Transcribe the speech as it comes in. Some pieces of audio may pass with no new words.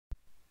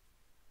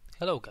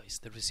Hello guys,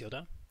 this is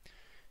Yoda,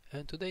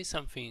 and today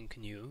something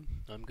new.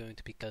 I'm going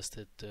to be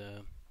casted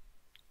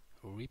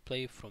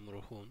replay from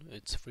Rhun.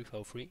 It's free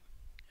for free,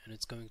 and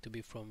it's going to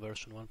be from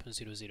version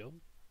 1.00.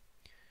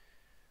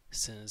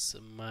 Since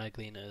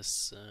Maglin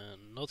is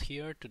not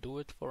here to do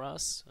it for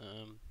us,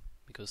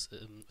 because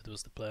it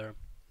was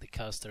the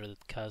caster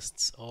that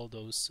casts all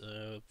those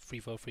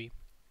free for free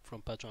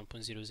from patch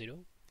 1.00.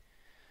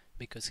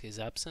 Because he's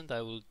absent,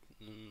 I will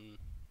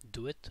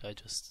do it. I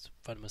just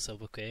find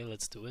myself, okay,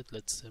 let's do it.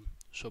 Let's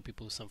show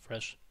people some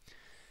fresh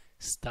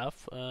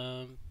stuff,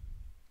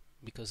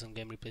 because on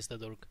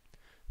GameRZ.org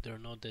there are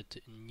not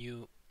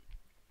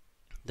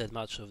that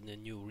much of the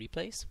new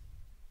replays.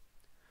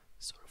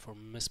 Sorry for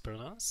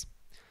mispronounce.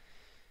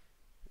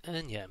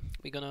 And yeah,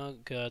 we're gonna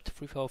get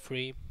free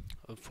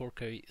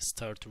 4K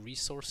start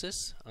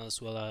resources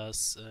as well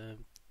as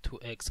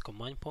 2x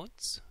combine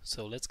points.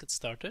 So let's get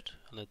started.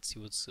 Let's see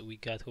what we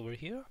got over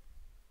here.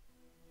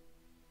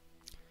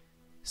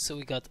 So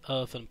we got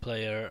Elven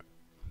player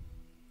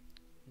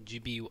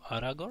GBU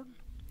ARAGORN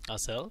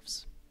as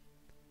Elves.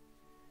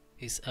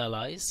 His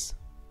allies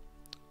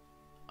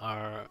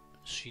are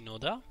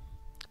Shinoda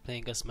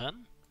playing as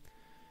man,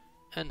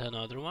 and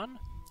another one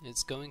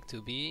is going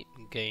to be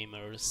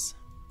GaMeRZ.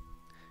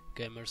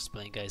 GaMeRZ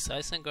playing as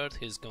Isengard.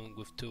 He's going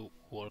with 2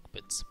 work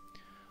pits.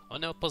 On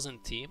the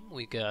opposite team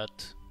we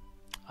got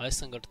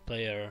Isengard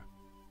player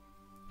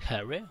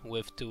Heru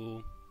with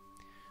 2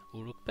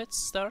 Uruk pits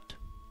start.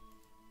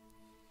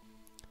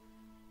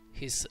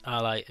 His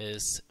ally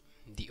is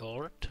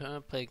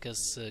TheOrde playing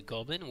as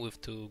Goblin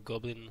with 2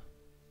 Goblin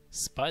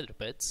spider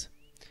pits.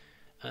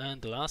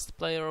 And the last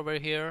player over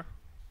here,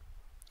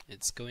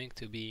 it's going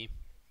to be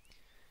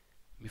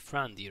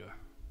MitrandiR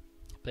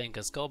playing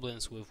as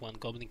Goblins with 1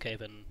 Goblin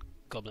cave and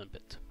Goblin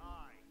pit.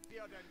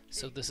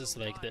 So this is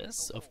like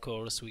this. Of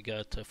course we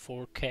got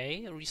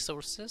 4K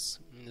resources,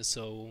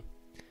 so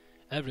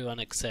everyone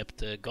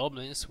except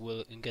Goblins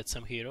will get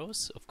some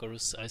heroes. Of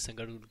course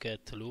Isengard will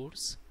get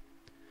lures.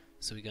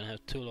 So we're gonna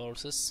have 2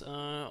 lures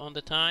on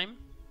the time.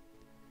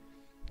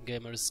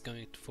 GameRZ is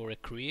going for a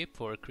creep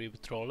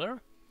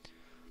troller,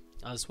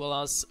 as well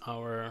as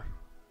our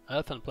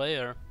elfen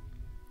player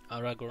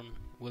Aragorn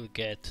will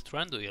get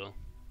Thranduil,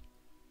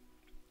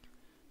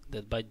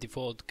 that by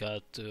default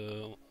got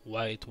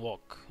White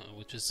Walk,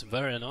 which is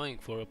very annoying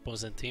for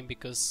opposing team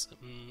because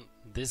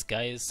this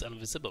guy is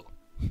invisible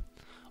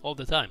all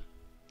the time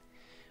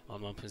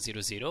on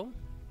 1.00.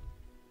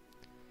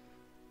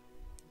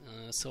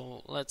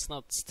 So let's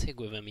not stick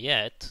with him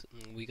yet.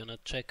 We're gonna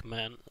check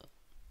man.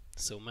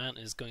 So man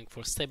is going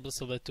for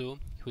stables level 2.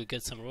 He will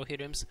get some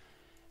Rohirrims,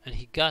 and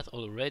he got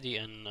already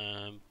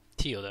an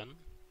TheOrde.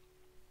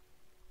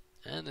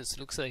 And it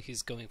looks like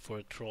he's going for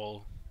a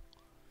troll.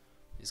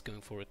 He's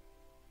going for a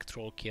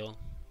troll kill.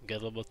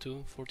 Get level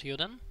 2 for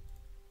TheOrde.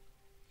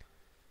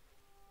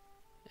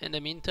 In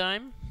the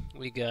meantime,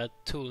 we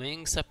got 2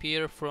 links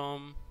appear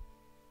from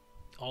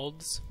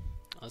Elves,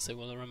 as I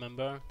will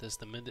remember. There's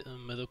the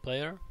middle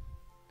player,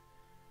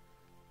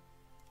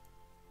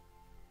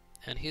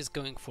 and he's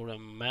going for a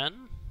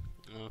man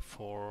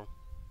for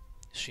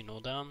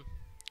Shinoda.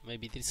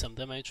 Maybe did some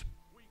damage.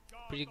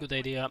 Pretty good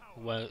idea,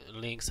 while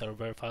links are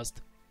very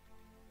fast.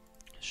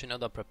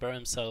 Shinoda prepare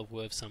himself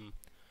with some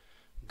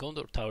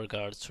Gondor tower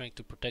guards trying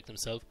to protect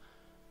himself.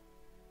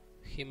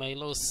 He may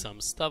lose some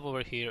stuff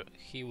over here.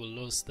 He will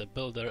lose the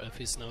builder if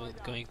he's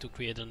not going to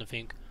create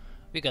anything.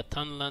 We got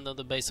Tunland on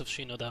the base of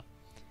Shinoda,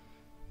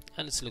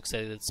 and it looks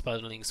like that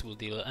spider links will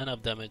deal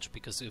enough damage,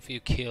 because if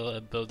you kill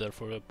a builder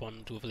for an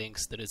opponent with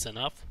links, that is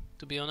enough,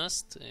 to be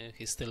honest.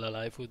 He's still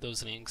alive with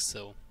those links,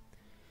 so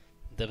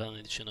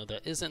definitely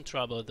Shinoda is in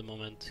trouble at the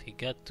moment. He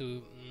got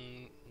to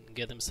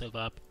get himself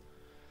up.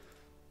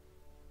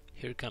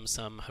 Here comes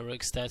some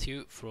heroic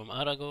statue from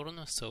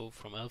Aragorn, so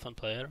from elfen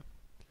player.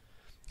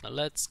 Now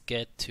let's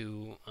get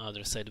to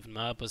other side of the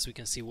map. As we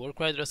can see, Work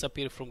Riders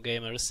appear from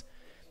GaMeRZ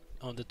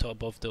on the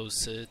top of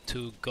those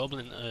 2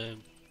 goblin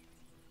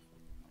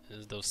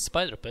those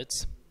spider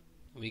pits.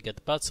 We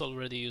get bats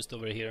already used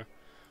over here,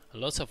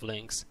 lots of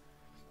links.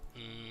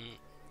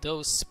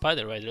 Those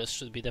spider riders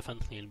should be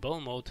definitely in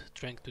bone mode,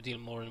 trying to deal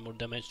more and more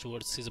damage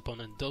towards his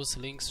opponent. Those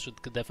links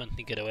should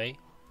definitely get away,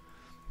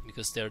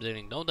 because they are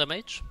dealing no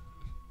damage.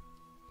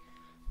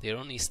 They are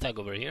only stuck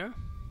over here,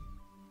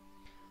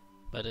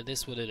 but it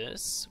is what it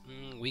is.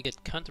 We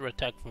get counter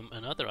attack from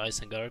another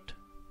Isengard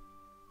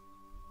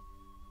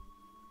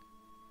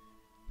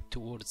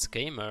towards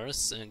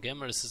GaMeRZ, and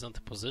GaMeRZ is on the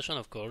position,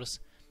 of course.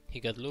 He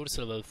got lures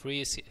level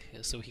 3,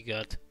 so he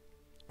got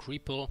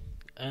Cripple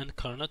and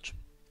Carnage.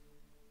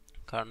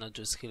 Carnage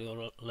is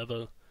heal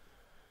level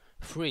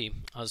 3,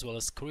 as well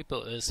as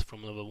Cripple is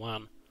from level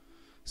 1,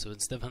 so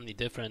it's definitely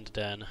different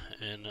than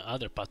in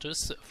other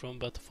patches from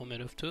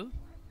Battlefront 2.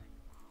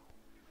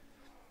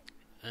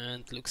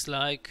 And looks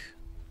like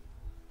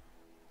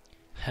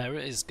Heru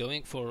is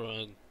going for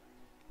a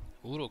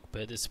Uruk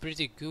pit. It's a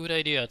pretty good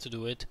idea to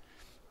do it.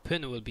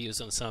 Pin will be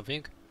used on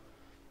something.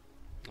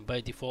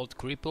 By default,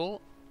 Cripple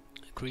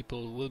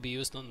will be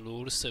used on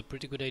lures. A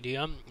pretty good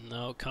idea.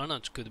 Now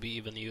Carnage could be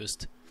even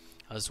used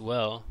as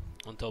well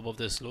on top of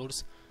this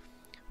lures,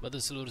 but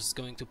this lure is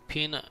going to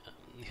pin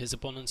his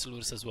opponent's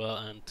lures as well,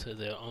 and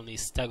they're only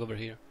stack over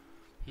here.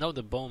 Now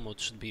the bone mode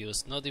should be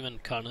used, not even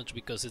carnage,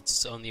 because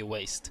it's only a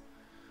waste.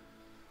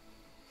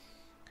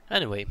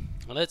 Anyway,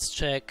 let's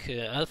check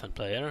Elfen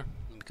player,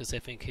 because I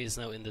think he's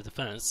now in the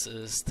defense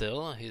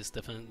still. He's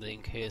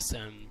defending his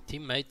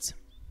teammates.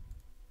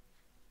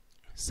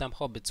 Some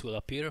hobbits will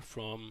appear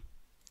from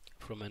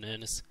an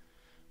ends.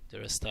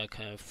 There are stack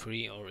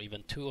 3 or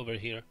even 2 over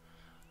here.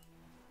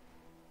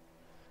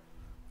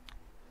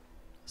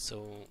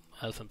 So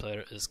Elfen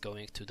player is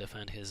going to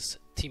defend his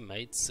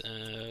teammates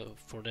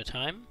for the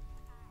time.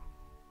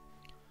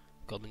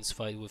 Goblins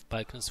fight with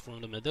pikeguns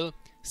from the middle.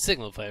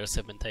 Signal fires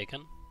have been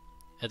taken,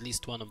 at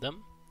least one of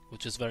them,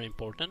 which is very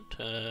important,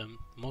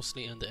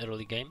 mostly in the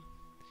early game,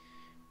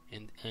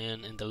 and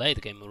in the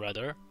late game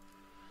rather,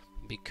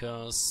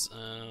 because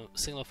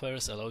signal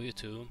fires allow you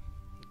to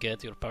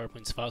get your power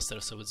points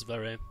faster, so it's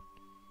very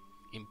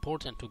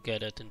important to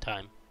get it in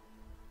time.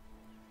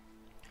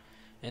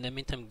 In the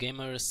meantime,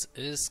 GameRZ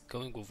is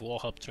going with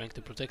Wallhub, trying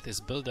to protect his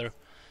builder.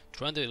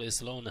 TheOrde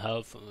is low on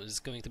health, is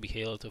going to be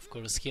healed. Of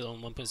course, heal on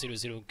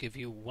 1.00 give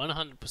you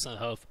 100%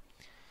 health.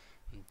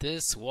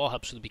 This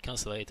Wallhub should be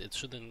cancelled. It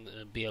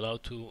shouldn't be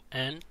allowed to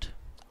end,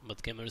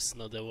 but GameRZ is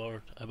not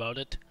aware about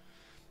it.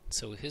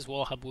 So his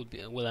Wallhub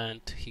will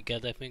end. He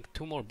got, I think,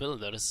 2 more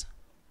builders.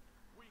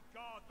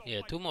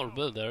 Yeah, 2 more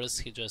builders.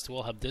 He just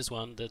Wallhub this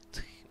one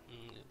that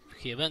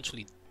he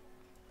eventually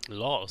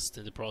lost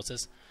in the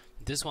process.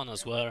 This one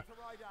as well.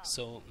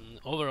 So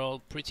overall,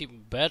 pretty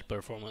bad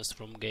performance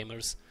from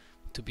GameRZ,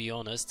 to be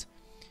honest.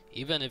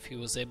 Even if he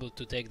was able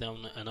to take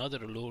down another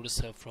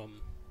lures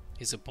from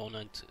his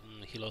opponent,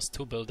 he lost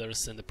 2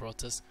 builders in the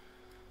process,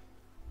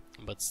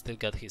 but still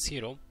got his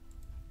hero.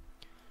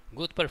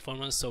 Good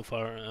performance so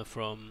far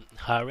from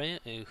Harry,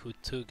 who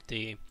took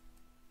the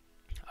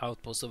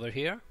outpost over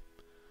here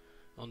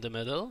on the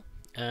middle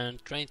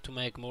and tried to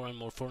make more and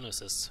more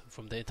furnaces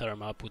from the entire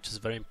map, which is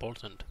very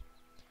important.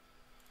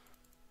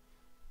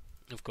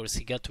 Of course,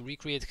 he got to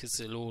recreate his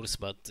lures,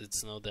 but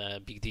it's not a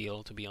big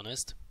deal, to be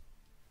honest.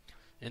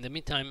 In the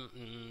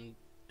meantime,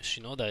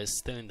 Shinoda is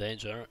still in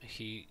danger.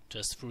 He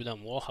just threw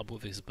down Wallhub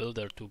with his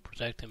builder to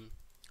protect him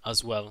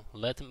as well.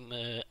 Let him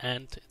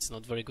end. It's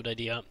not a very good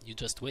idea. You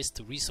just waste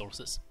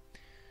resources.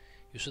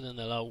 You shouldn't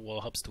allow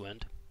Wallhubs to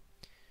end.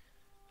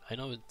 I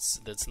know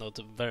that's not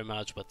very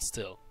much, but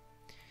still.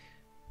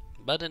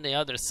 But on the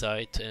other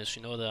side,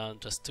 Shinoda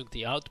just took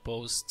the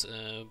outpost.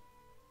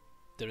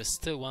 There is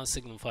still 1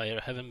 signal fire,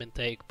 haven't been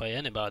taken by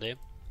anybody.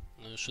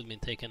 Should be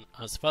taken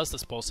as fast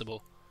as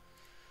possible.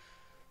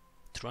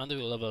 TheOrde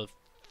will level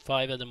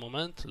 5 at the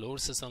moment,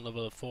 Lurs is on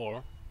level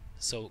 4,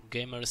 so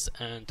GameRZ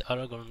and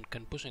Aragorn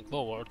can pushing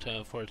forward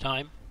for a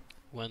time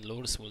when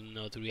Lurs will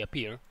not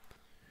reappear.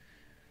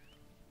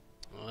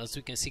 As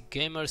we can see,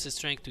 GameRZ is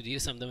trying to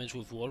deal some damage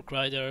with Warg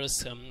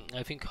Riders.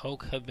 I think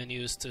Hawk have been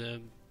used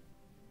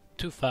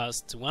too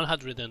fast,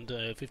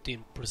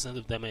 115%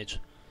 of damage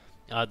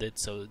added,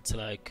 so it's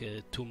like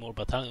 2 more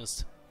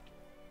battalions.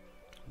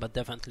 But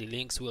definitely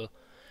Lynx will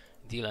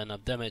deal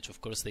enough damage.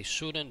 Of course, they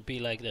shouldn't be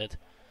like that.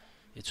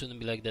 It shouldn't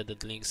be like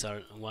that Lynx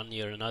are one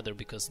near another,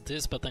 because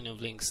this battalion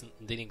of Lynx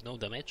dealing no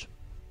damage.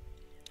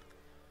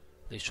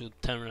 They should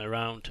turn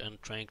around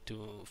and trying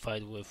to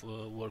fight with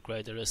Warg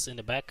Riders in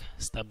the back,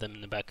 stab them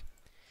in the back.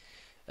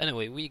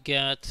 Anyway, we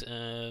get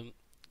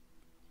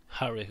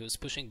Harry, who's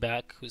pushing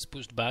back, who's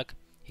pushed back.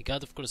 He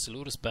got, of course,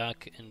 Lurs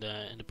back in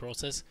the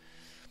process.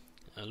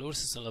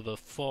 Lurs is on level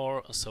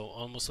 4, so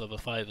almost level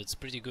 5. It's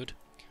pretty good.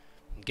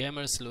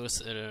 GameRZ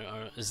Lurs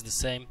is the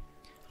same.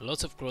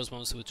 Lots of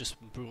crossbows, which is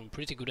a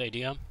pretty good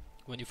idea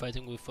when you're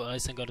fighting with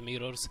Isengard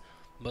mirrors,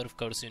 but of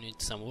course you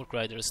need some Warg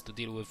Riders to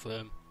deal with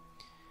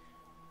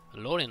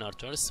Lorien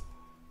archers.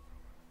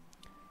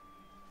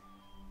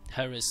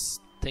 Harris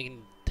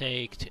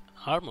take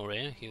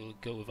armory. He will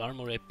go with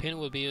armory. Pin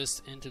will be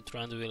used into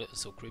TheOrde,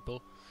 so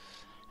cripple.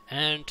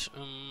 And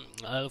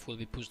Elf will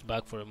be pushed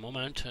back for a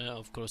moment.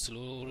 Of course,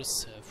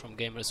 Lures from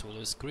GameRZ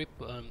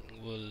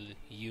will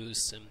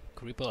use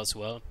cripple as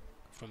well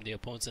from the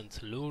opponent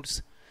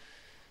Lures.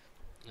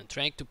 And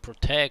trying to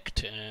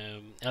protect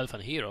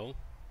Elfen Hero.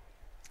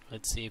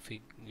 Let's see if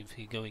he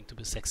going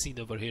to succeed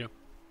over here.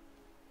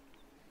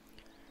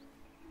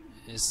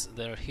 Is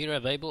their hero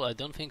available? I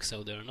don't think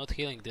so. They're not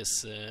healing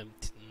this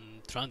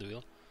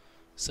TheOrde.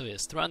 So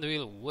yes,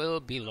 TheOrde will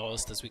be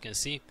lost, as we can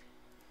see.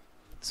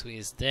 So he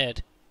is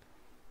dead.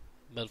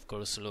 But of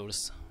course,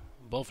 Lures,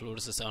 both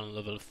Lures are on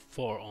level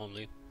 4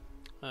 only.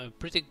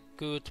 Pretty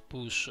good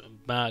push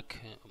back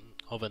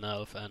of an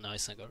Elf and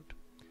Isengard,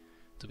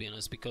 to be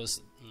honest,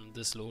 because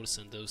these Lures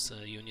and those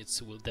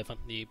units will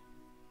definitely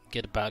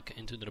get back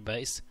into their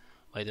base.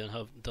 I don't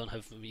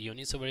have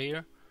units over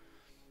here.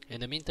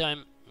 In the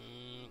meantime,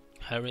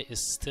 Harry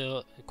is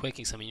still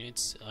quaking some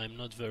units. I'm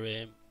not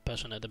very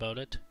passionate about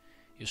it.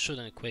 You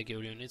shouldn't quake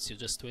your units, you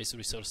just waste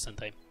resources and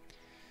time.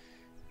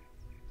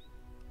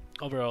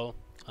 Overall,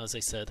 as I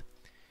said,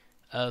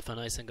 Elf and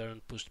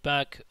Isengard pushed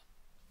back.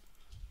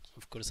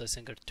 Of course,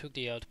 Isengard took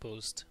the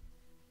outpost,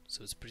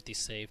 so it's pretty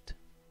safe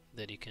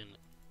that he can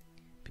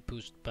be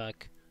pushed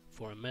back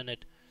for a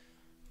minute.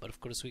 But of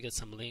course we get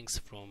some links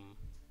from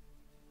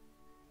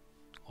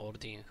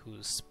TheOrde,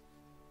 who's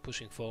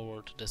pushing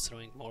forward,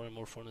 destroying more and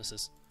more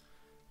furnaces.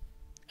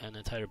 An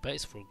entire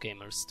base for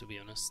GameRZ, to be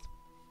honest.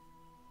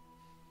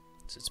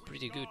 So it's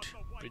pretty good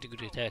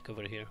attack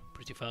over here,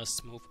 pretty fast,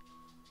 smooth.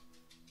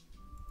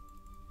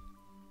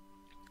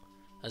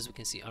 As we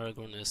can see,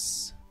 Aragorn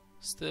is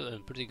still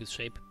in pretty good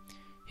shape.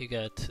 He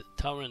got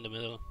tower in the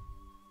middle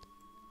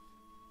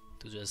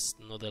to just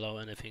not allow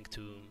anything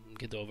to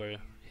get over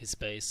his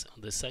base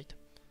on this side.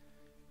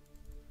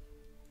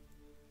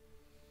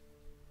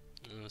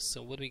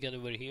 So what we got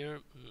over here,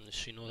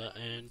 Shinoda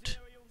and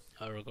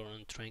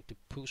Aragorn trying to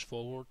push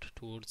forward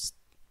towards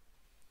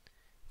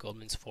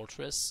Goblins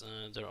fortress.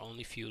 There are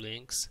only few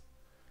links,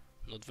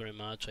 not very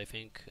much. I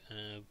think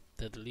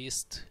at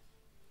least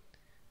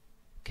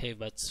cave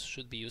bats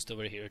should be used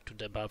over here to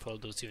debuff all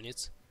those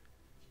units,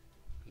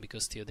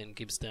 because Theoden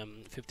gives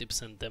them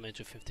 50% damage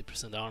and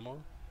 50% armor.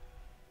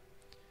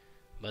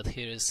 But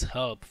here is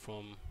help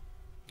from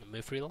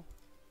Mithril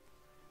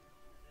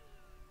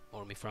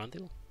or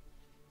Mithrandil.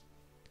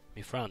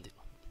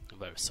 I'm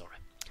very sorry.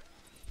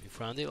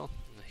 Mithrandil.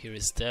 Here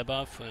is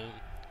debuff.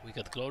 We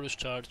got glorious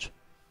charge,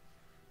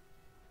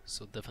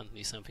 so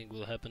definitely something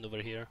will happen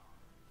over here.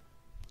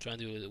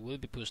 Mithrandil will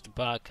be pushed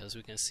back, as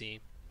we can see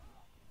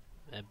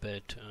a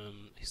bit.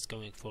 He's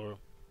going for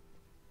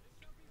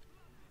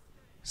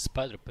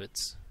spider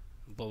pits,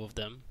 both of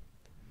them.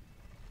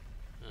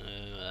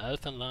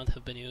 Elf and land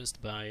have been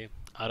used by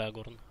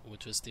Aragorn,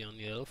 which is the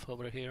only elf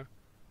over here.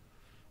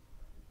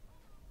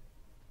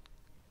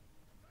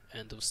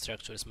 And those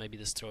structures may be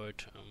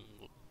destroyed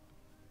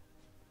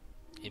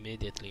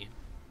immediately.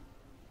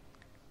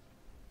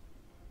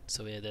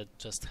 So yeah, that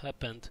just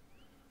happened.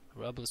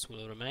 Rebels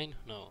will remain?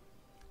 No.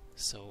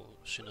 So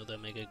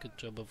Shinoda make a good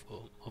job of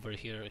over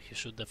here. He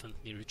should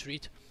definitely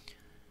retreat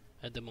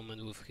at the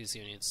moment with his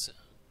units,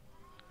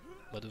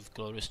 but with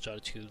glorious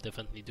charge he'll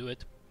definitely do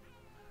it.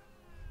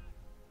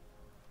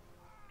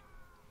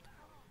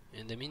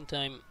 In the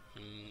meantime,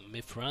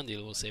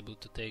 Mithrandil was able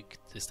to take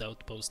this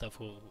outpost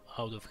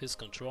out of his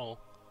control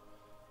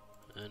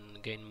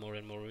and gain more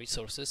and more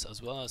resources,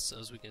 as well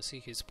as we can see,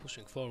 he's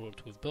pushing forward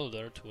with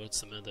Builder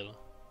towards the middle,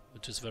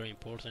 which is very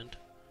important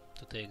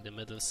to take the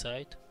middle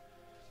side.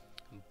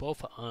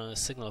 Both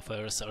signal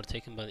fires are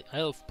taken by the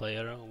elf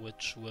player,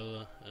 which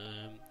will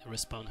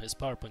respawn his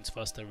power points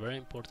faster. Very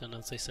important,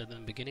 as I said in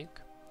the beginning,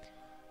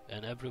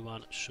 and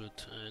everyone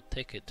should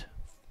take it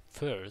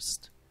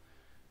first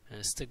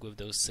and stick with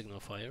those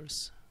signal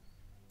fires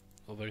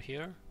over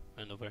here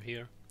and over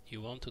here. You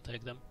want to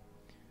take them.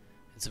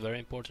 It's very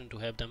important to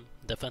have them,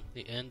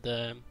 definitely in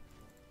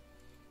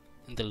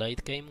the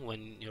late game,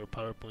 when your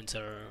power points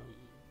are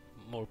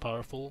more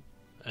powerful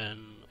and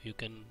you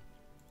can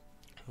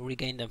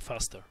regain them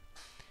faster.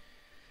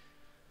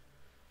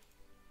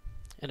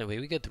 Anyway,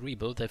 we get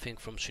rebuild, I think,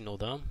 from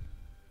Shinoda.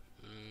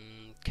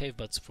 Cave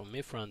bats from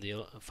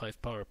Mithrandil,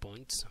 5 power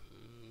points.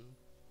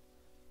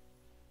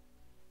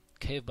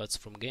 Cave bats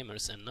from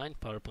GameRZ and 9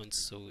 power points,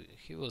 so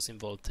he was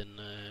involved in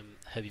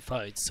heavy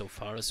fights so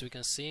far, as we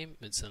can see.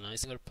 It's an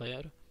Isengard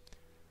player.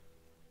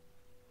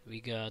 We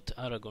got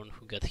Aragorn,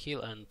 who got heal,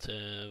 and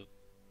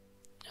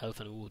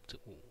Elven Wood,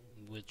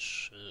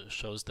 which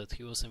shows that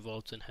he was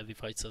involved in heavy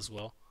fights as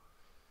well.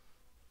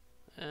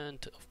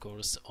 And of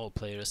course all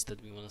players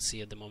that we want to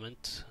see at the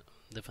moment.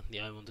 Definitely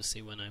I want to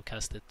see when I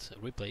cast it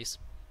replays.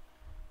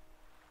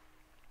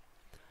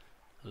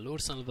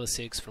 Lures on level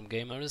 6 from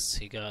GameRZ.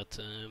 He got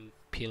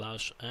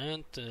Pillage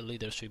and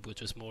leadership,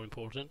 which is more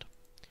important.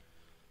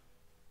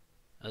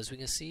 As we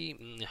can see,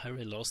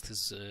 Harry lost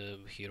his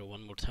hero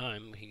one more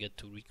time. He got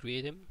to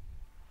recreate him,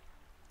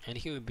 and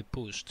he will be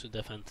pushed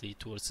definitely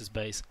towards his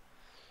base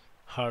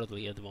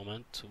hardly at the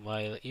moment,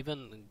 while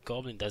even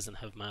Goblin doesn't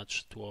have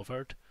much to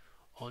offer.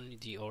 Only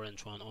the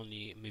orange one,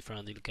 only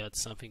Mithrandil got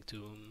something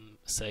to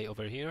say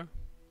over here,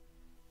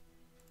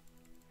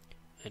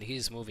 and he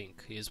is moving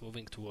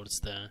towards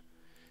the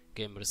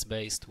GameRZ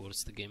base,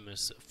 towards the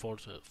GameRZ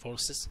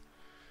forces,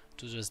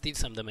 to just deal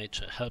some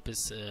damage, help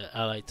his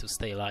ally to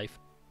stay alive.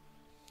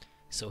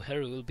 So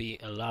Harry will be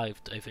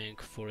alive, I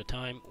think, for a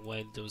time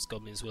while those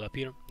goblins will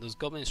appear. Those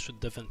goblins should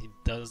definitely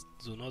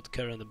do not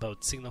care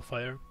about signal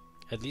fire.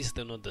 At least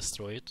do not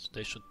destroy it.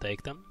 They should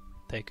take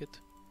it.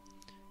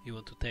 You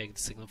want to take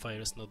the signal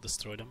fires, not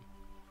destroy them,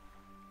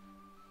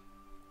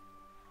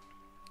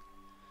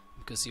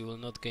 because you will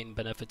not gain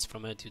benefits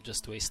from it. You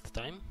just waste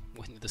time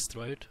when you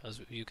destroy it. As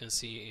you can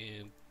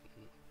see,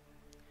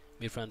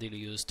 Mithrandil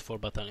used 4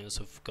 battalions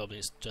of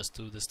goblins just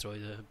to destroy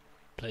the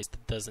place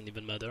that doesn't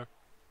even matter.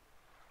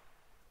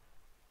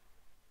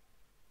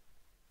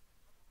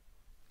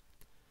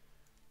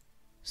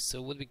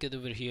 So what we get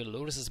over here,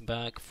 Lures is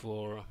back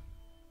for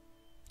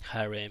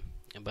Harry,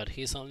 but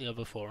he's only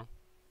level 4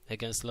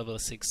 against level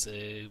 6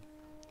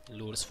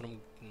 Lures from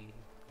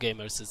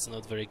GameRZ. It's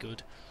not very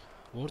good.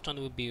 Rhun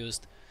will be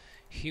used.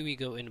 Here we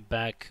go in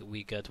back,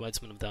 we got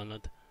Whitesman of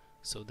Downland,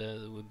 so there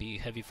will be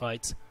heavy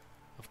fights.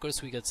 Of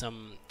course we got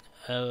some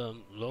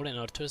Lorien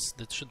archers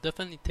that should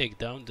definitely take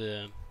down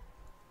the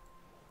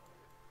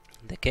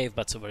cave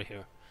bats over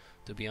here,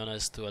 to be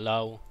honest, to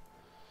allow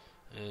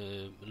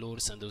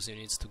lures and those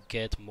units to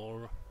get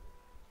more,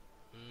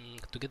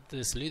 to get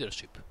this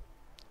leadership,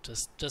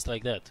 just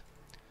like that.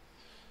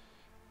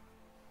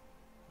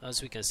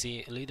 As we can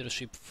see,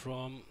 leadership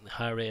from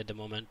Harry at the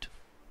moment,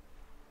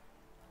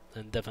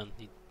 and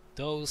definitely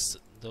those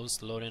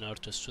Lorien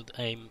archers should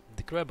aim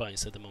the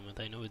carabines at the moment.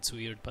 I know it's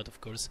weird, but of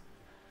course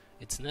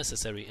it's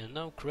necessary. And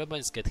now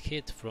carabines get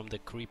hit from the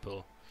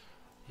cripple.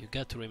 You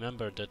got to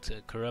remember that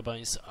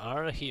carabines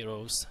are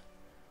heroes,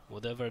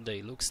 whatever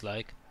they looks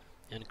like,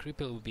 and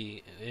cripple will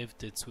be, if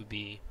this will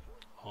be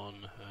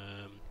on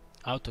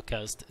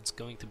autocast, it's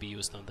going to be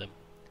used on them.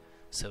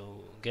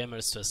 So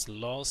GaMeRZ just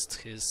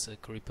lost his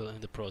cripple in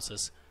the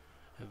process.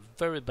 A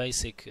very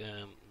basic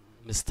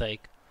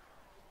mistake.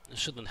 It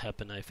shouldn't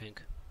happen, I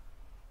think.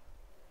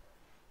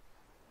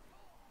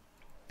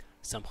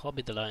 Some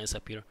Hobbit alliance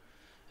appear,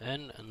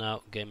 and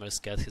now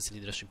GaMeRZ got his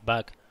leadership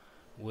back,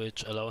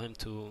 which allow him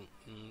to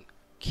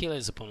kill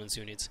his opponent's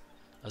units,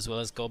 as well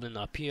as Goblin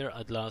appear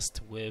at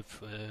last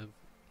with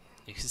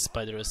his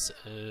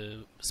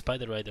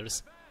spider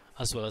riders,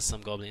 as well as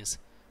some goblins.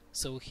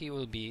 So he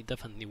will be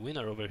definitely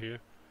winner over here.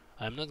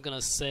 I'm not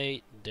gonna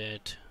say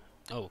that.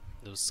 Oh,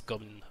 those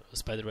goblin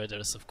spider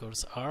riders, of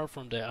course, are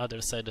from the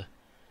other side.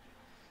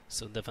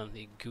 So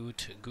definitely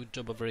good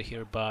job over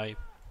here by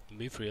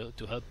Mithril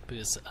to help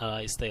his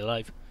ally stay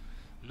alive.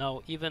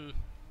 Now even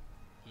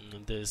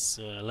this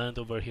land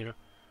over here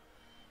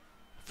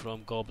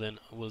from Goblin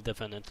will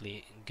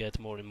definitely get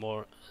more and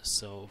more.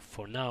 So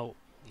for now,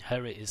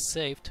 Harry is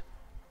saved.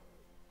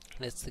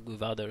 Let's stick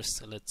with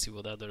others. Let's see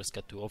what others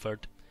got to offer.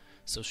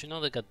 So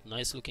Shinoda got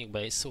nice looking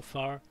base so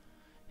far.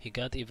 He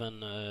got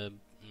even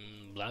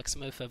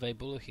blacksmith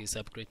available. He's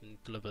upgrading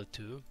to level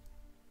 2.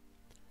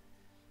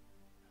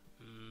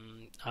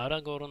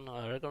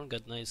 Aragorn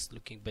got nice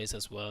looking base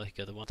as well. He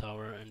got 1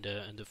 tower in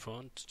the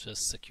front,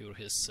 just secure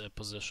his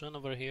position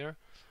over here.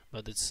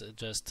 But it's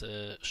just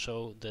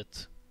show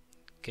that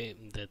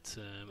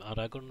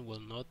Aragorn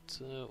will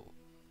not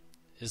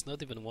is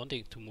not even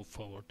wanting to move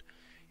forward.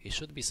 He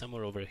should be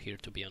somewhere over here,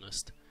 to be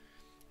honest.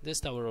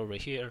 This tower over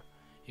here,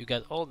 you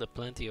got all the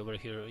plenty over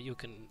here. You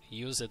can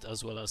use it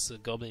as well as the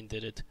Goblin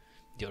did it,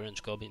 the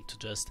orange Goblin, to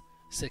just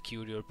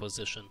secure your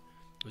position,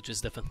 which is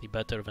definitely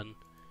better than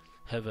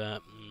have a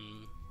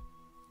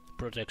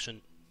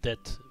protection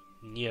that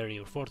near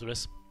your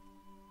fortress.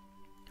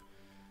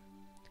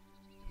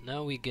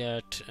 Now we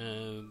get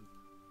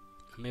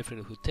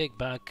Mithril who take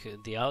back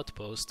the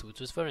outpost,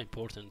 which is very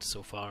important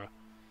so far.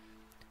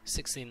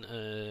 16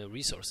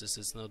 resources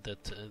is not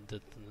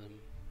that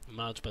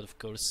much, but of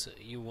course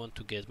you want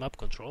to get map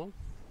control.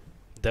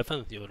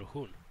 Definitely over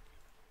Rhun.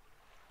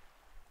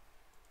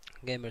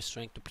 GaMeRZ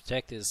trying to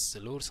protect his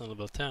lures on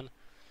level 10.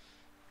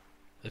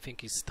 I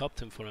think he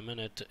stopped him for a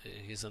minute.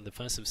 He's on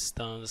defensive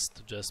stance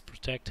to just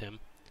protect him.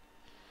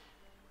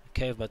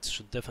 Cave bats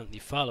should definitely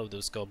follow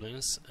those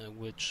goblins,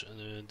 which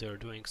they're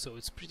doing, so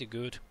it's pretty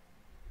good.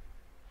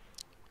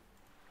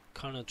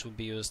 Carnage will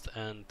be used,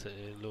 and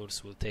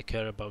lures will take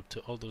care about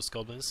all those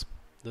goblins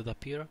that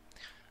appear.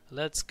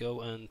 Let's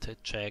go and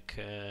check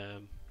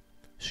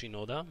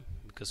Shinoda,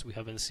 because we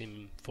haven't seen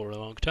him for a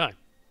long time.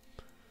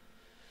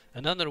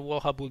 Another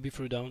wall hub will be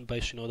thrown down by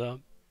Shinoda,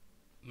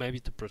 maybe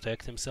to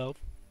protect himself.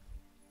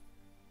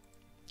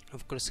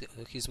 Of course,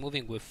 he's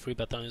moving with 3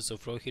 battalions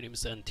of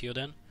Rohirrims and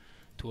TheOrde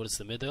towards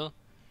the middle.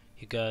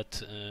 He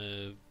got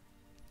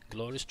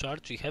Glorious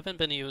Charge. He haven't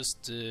been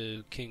used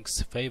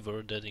King's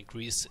Favor that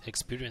increase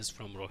experience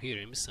from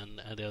Rohirrims and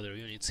the other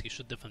units. He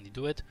should definitely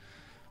do it.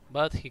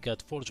 But he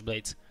got Forge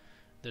Blades.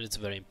 That is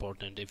very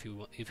important if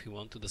you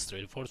want to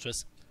destroy the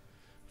fortress.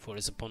 For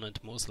his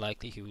opponent, most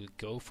likely he will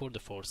go for the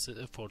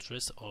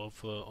fortress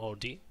of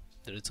TheOrde.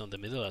 That is on the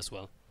middle as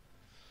well.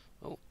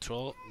 Oh,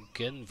 Troll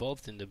get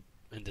involved in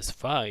this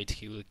fight.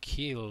 He will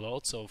kill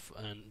lots of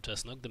and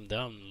just knock them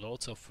down.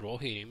 Lots of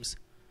Rohirrims.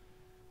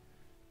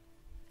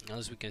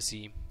 As we can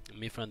see,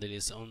 MitrandiR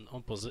is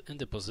in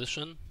the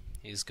position.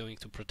 He is going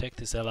to protect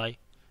his ally.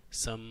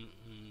 Some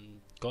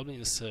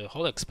Goblins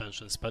Hall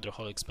expansion, Spider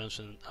Hall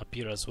expansion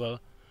appear as well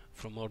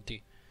from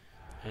TheOrde,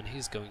 and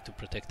he's going to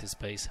protect his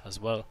base as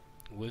well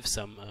with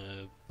some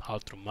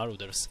Haltrum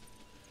Marauders.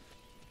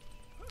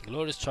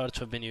 Glorious Charge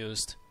have been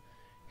used.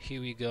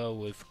 Here we go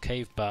with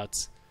Cave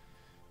Bats,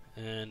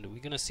 and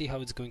we're gonna see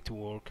how it's going to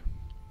work.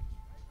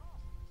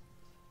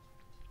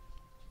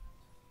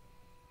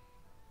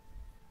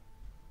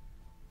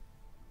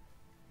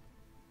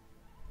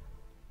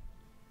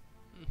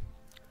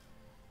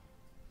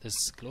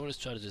 This Glorious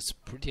Charge is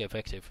pretty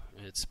effective.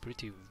 It's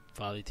pretty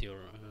valid your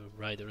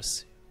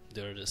riders.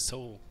 They're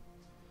so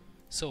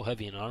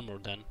heavy in armor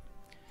then.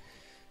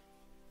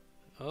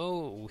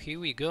 Oh, here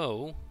we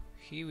go.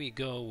 Here we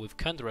go with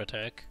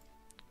counterattack.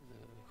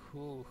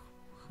 Who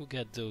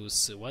get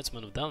those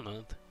Whitesmen of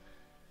Downland?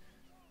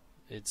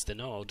 It's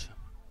TheOrde,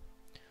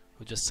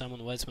 who just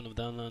summoned Whitesmen of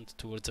Downland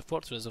towards the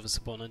fortress of his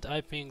opponent. I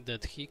think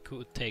that he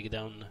could take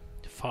down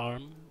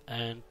farm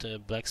and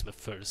blacksmith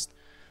first,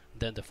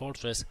 then the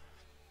fortress.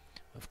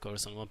 Of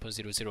course, on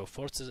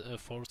 1.00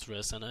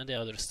 fortress and any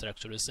other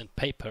structures and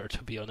paper,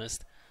 to be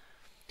honest.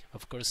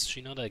 Of course,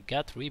 Shinoda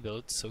got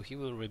rebuilt, so he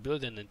will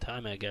rebuild it in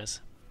time, I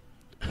guess.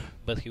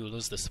 But he will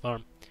lose this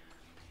farm.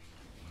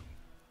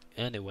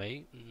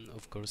 Anyway,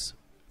 of course,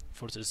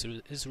 fortress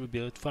is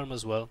rebuilt, farm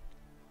as well.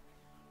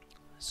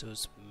 So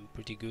it's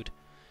pretty good.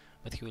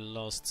 But he will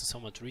lost so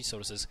much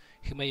resources.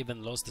 He may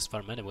even lost this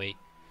farm anyway.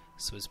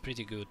 So it's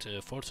pretty good.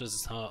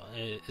 Fortress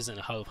is in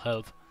half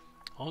health.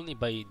 Only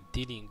by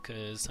dealing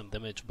some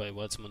damage by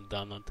Watsman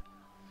Downland,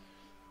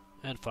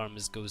 and farm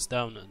goes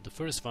down. The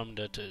first farm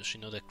that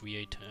Shinoda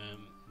create,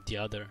 the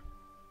other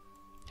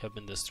have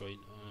been destroyed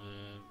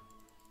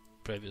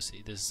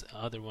previously. This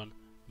other one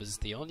was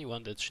the only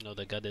one that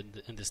Shinoda got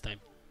in this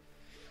time.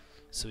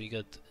 So he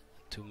got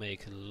to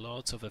make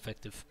lots of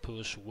effective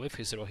push with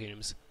his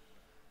Rohirrims.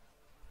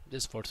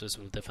 This fortress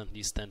will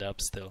definitely stand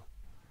up still.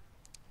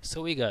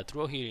 So we got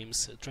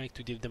Rohirrims trying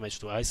to deal damage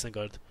to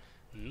Isengard.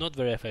 Not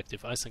very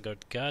effective.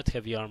 Isengard got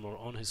heavy armor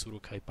on his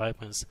Uruk-hai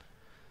pipemans,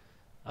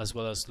 as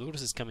well as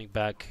Lurs is coming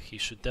back. He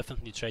should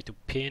definitely try to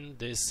pin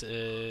this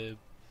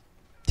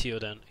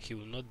Theoden. He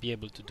will not be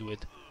able to do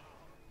it.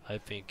 I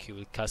think he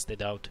will cast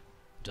it out,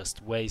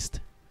 just waste.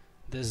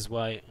 This is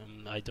why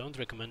I don't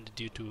recommend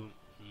you to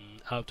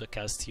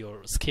auto-cast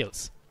your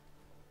skills,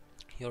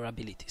 your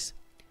abilities.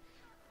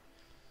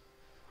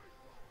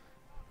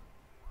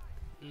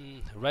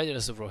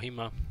 Riders of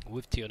Rohirrim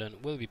with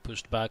Theoden will be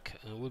pushed back,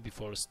 will be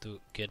forced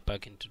to get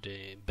back into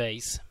the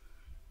base.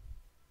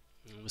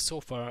 So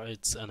far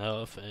it's an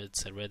elf,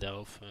 it's a red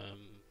elf,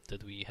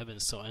 that we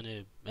haven't saw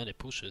any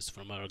pushes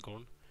from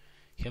Aragorn.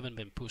 He haven't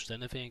been pushed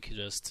anything, he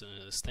just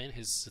stay in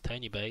his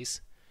tiny base,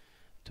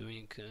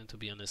 doing, to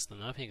be honest,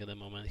 nothing at the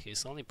moment.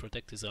 He's only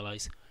protect his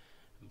allies,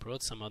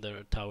 brought some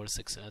other towers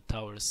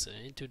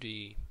into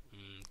the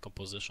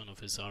composition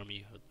of his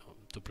army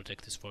to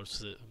protect his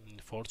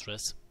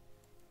fortress.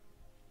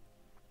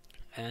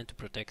 And to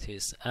protect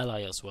his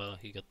ally as well.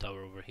 He got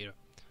tower over here,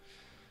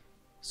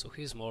 so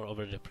he's more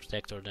over the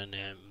protector than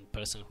a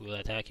person who will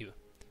attack you.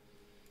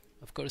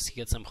 Of course he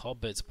gets some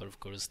hobbits, but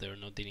of course they're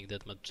not dealing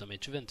that much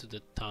damage even to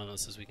the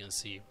tunnels, as we can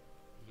see.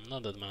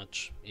 Not that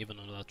much, even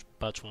on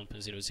patch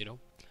 1.00.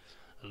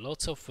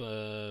 Lots of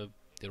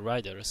the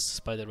riders,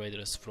 spider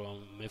riders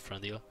from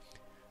MitrandiR.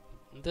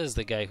 This is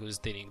the guy who's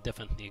doing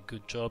definitely a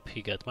good job.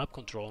 He got map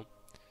control,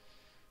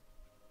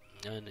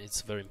 and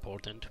it's very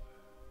important.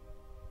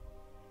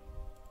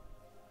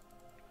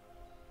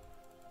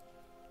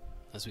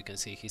 As we can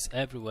see, he's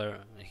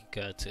everywhere. He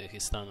got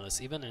his tunnels,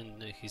 even in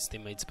his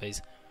teammate's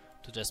base,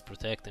 to just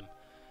protect him.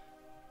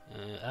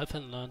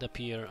 Elfenland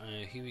appear.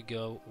 Here we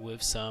go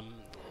with some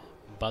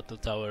battle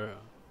tower.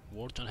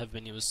 Warton have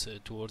been used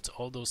towards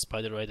all those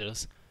spider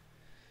riders,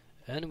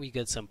 and we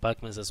get some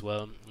Pac-Mans as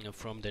well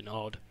from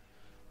TheOrde,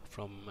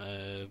 from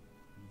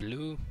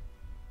blue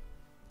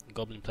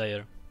goblin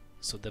player.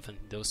 So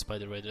definitely those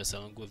spider riders,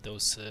 along with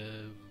those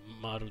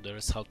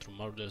marauders, Haltrum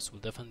marauders, will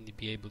definitely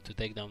be able to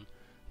take down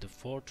the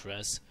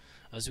fortress.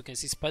 As you can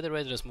see, spider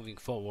riders moving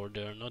forward.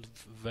 They are not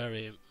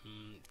very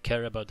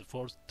care about the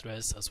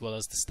fortress as well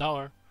as this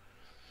tower.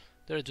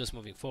 They're just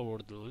moving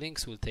forward. The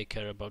Lynx will take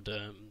care about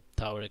the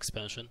tower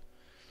expansion,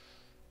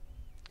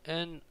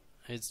 and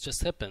it's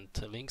just happened.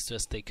 Lynx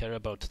just take care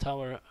about the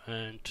tower,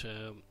 and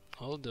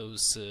all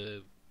those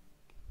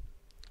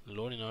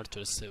Lorien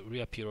archers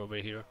reappear over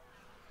here.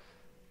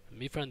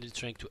 MitrandiR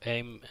trying to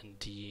aim at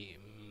the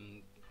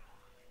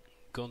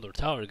Gondor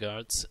tower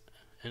guards,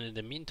 and in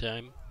the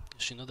meantime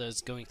Shinoda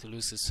is going to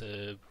lose his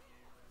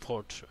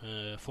fort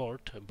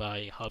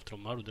by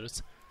Haltrum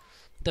marauders.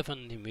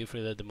 Definitely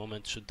Mithril at the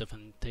moment should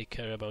definitely take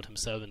care about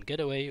himself and get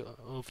away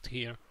of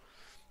here.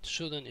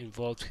 Shouldn't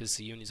involve his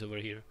units over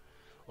here,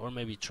 or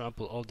maybe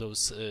trample all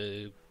those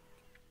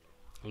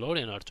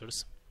Lorien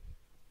archers.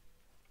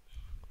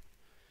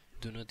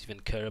 Do not even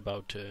care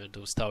about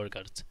those tower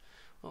guards.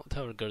 Well,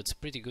 tower guards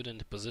pretty good in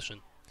the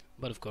position,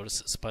 but of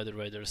course spider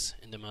riders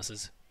in the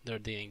masses, they're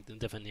doing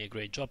definitely a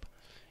great job.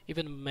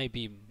 Even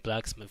maybe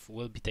blacksmith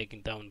will be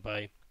taken down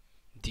by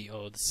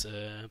TheOrde's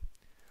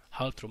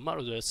Haltrum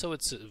marauders, so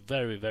it's a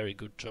very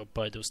good job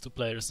by those two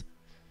players.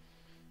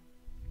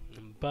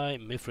 By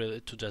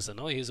Mithril to just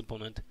annoy his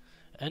opponent,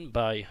 and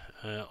by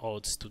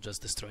Odds to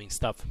just destroying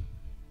stuff.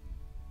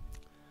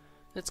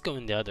 Let's go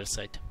on the other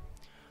side.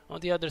 On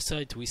the other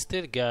side we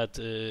still got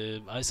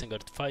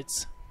Isengard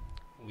fights.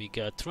 We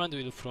got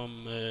Thranduil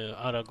from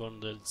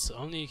Aragorn that's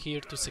only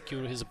here to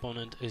secure his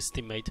opponent, his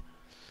teammate.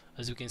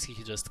 As you can see,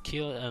 he just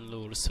killed and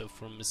lures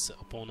from his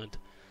opponent.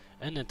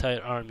 An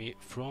entire army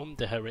from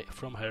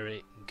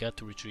Harry got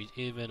to retreat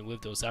even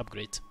with those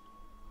upgrades.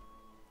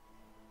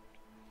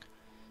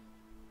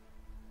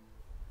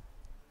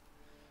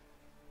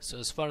 So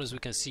as far as we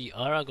can see,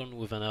 Aragorn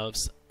with an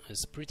Elves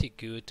is pretty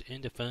good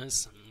in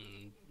defense,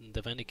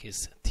 defending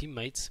his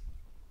teammates.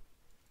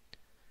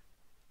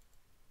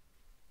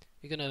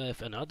 We're gonna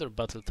have another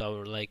battle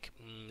tower, like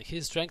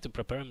he's trying to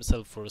prepare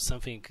himself for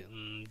something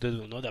that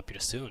will not appear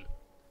soon.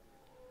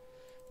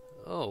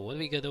 Oh, what do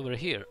we got over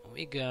here?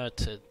 We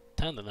got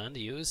Thunderland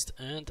used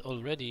and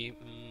already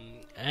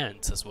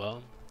ants as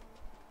well.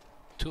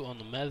 2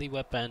 on melee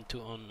weapon, 2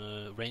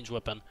 on range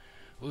weapon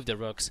with the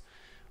rocks.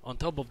 On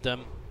top of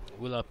them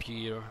will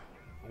appear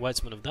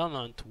Whitesman of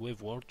Downland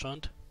with War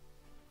Chant,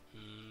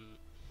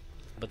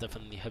 but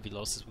definitely heavy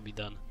losses will be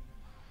done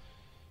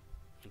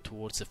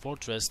towards the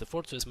fortress. The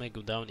fortress may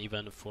go down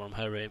even from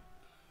Harry,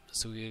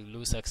 so he'll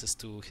lose access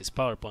to his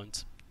power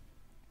points.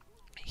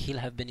 He'll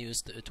have been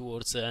used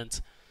towards the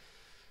end.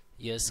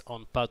 Yes,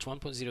 on patch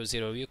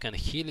 1.00 you can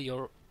heal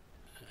your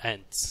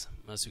ants,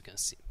 as you can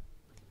see.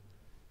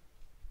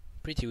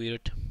 Pretty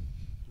weird,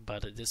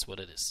 but it is what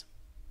it is.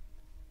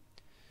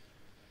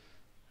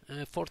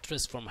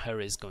 Fortress from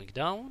Harry is going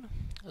down,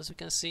 as you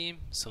can see,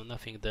 so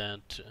nothing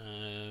that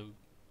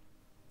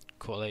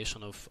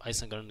coalition of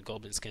Isengard and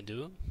Goblins can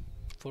do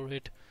for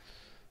it.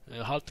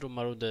 Haltrum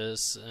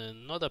Marauders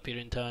not appear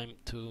in time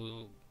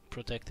to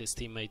protect his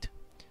teammate.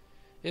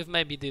 If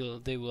maybe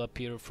they will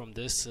appear from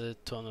this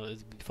tunnel,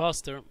 it'll be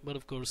faster, but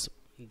of course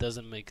it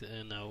doesn't make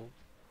now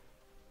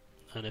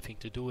anything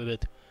to do with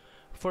it.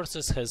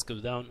 Fortress has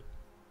gone down.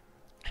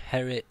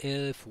 Harry,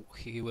 if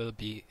he will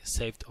be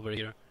saved over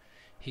here,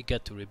 he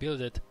got to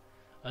rebuild it.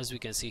 As we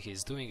can see,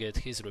 he's doing it.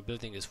 He's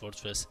rebuilding his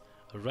fortress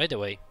right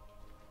away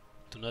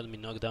to not be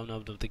knocked down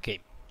out of the game.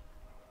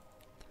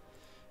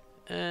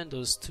 And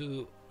those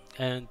 2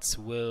 ants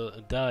will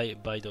die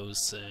by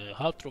those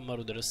Haltrum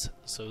Marauders,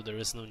 so there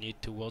is no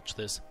need to watch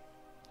this.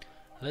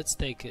 Let's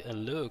take a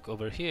look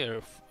over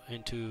here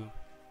into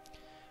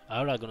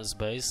Aragorn's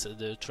base.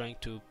 They're trying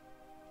to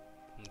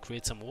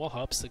create some wall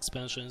hubs,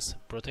 expansions,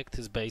 protect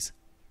his base.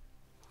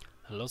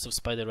 Lots of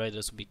Spider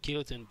Riders will be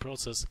killed in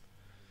process.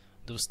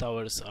 Those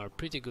towers are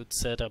pretty good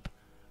setup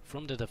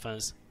from the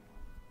defense,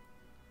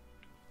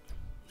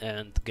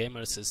 and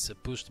GameRZ is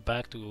pushed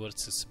back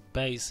towards his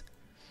base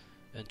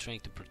and trying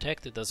to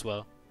protect it as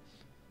well,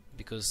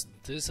 because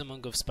this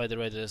amount of Spider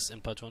Riders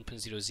in patch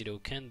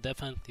 1.00 can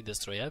definitely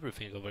destroy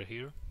everything over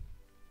here.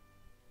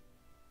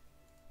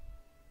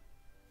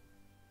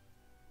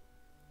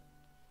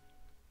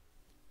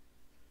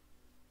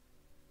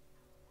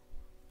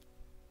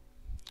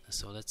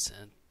 So let's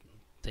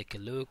take a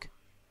look.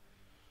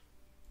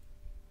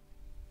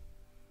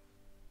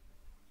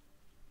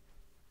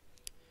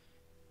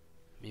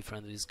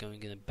 MitrandiR is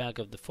going in the back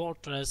of the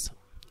fortress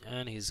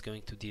and he's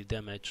going to deal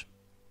damage.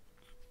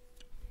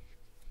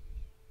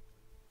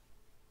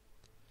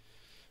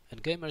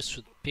 And GameRZ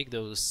should pick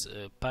those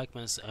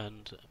pikemen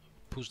and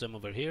push them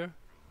over here,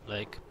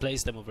 like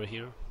place them over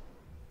here.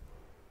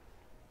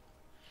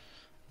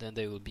 Then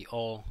they will be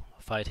all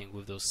fighting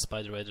with those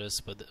Spider Riders,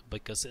 but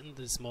because in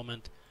this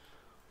moment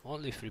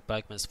only 3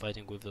 pikemen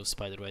fighting with those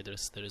Spider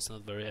Riders, that is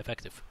not very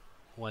effective,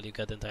 while you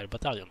got the entire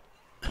battalion.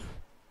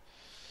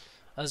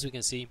 As we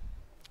can see,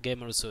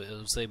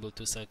 GameRZ was able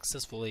to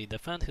successfully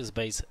defend his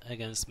base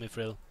against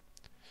MitrandiR,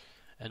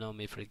 and now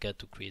MitrandiR got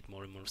to create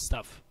more and more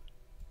stuff.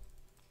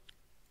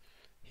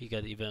 He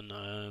got even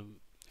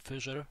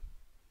fissure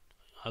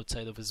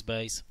outside of his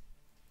base,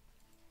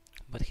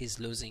 but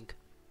he's losing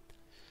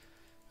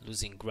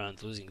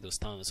ground, losing those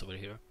tunnels over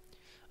here.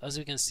 As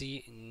you can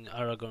see,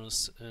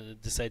 Aragorn's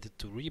decided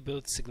to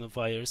rebuild signal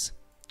fires.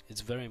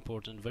 It's very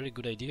important, very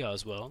good idea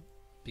as well,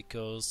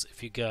 because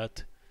if you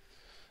got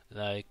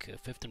like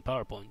 15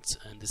 power points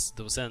and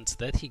those ends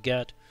that he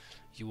got,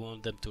 you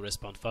want them to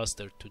respond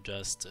faster to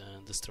just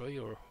destroy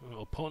your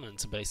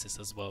opponent's bases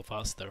as well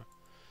faster.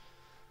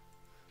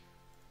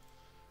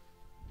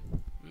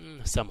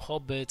 Some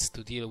hobbits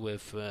to deal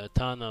with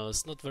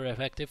tunnels, not very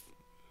effective,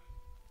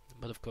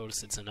 but of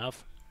course it's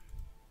enough.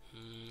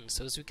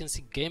 So as you can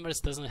see,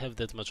 GameRZ doesn't have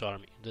that much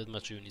army, that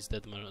much units,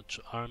 that much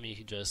army.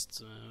 He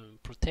just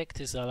protect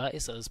his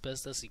allies as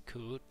best as he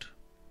could,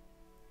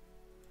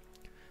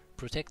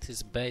 protect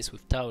his base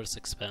with towers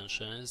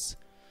expansions,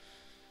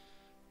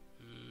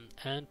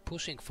 and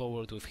pushing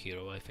forward with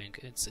Hero. I think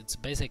it's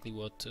basically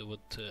what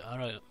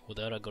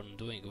Aragorn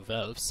doing with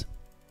Elves,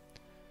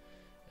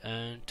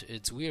 and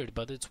it's weird,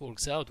 but it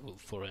works out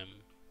for him.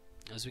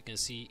 As we can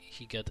see,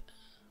 he got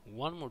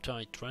one more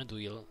time trend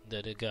wheel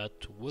that he got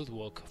Wild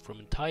Walk from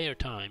entire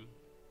time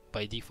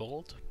by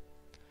default,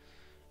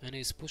 and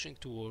he's pushing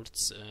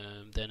towards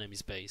the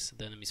enemy's base,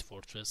 the enemy's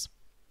fortress.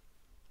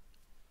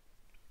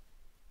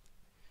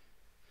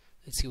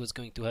 Let's see what's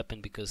going to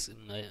happen, because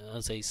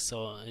as I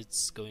saw,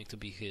 it's going to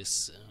be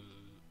his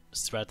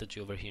strategy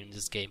over here in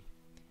this game,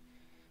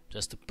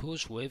 just to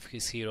push with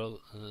his hero,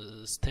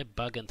 step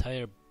back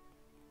entire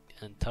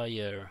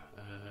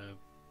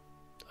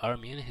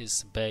army in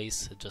his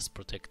base, just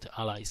protect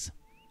allies.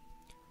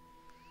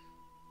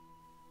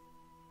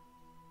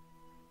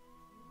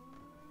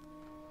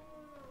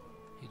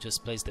 He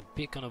just placed the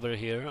beacon over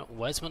here.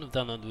 Whitesman of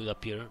Downland will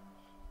appear.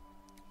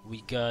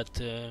 We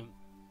got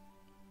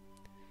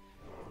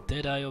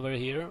Deadeye over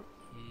here.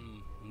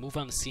 Move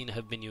Unseen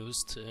have been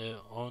used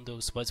on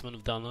those Whitesman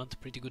of Downland.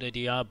 Pretty good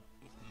idea,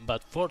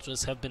 but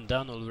Fortress have been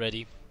done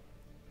already.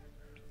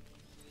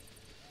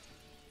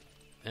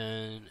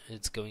 And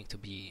it's going to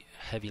be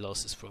heavy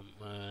losses from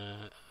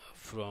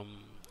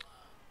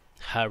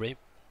Harry.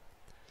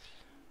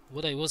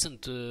 What I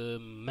wasn't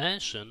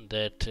mentioned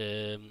that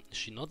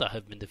Shinoda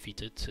have been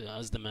defeated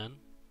as the man.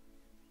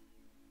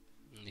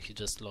 He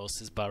just lost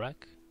his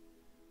barrack.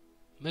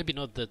 Maybe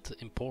not that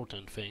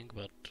important thing,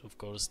 but of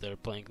course they're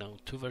playing now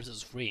 2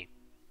 versus 3.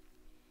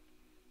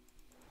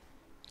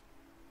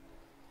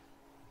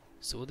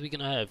 So what we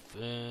gonna have?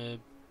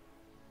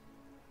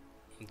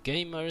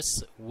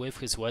 GameRZ with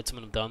his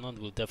Whitesman of Downland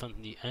will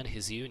definitely, and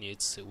his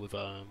units with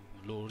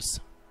lures,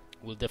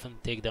 will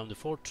definitely take down the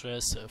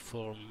fortress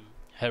from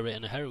Harry,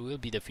 and Harry will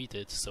be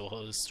defeated, so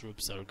all his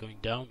troops are going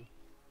down.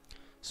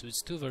 So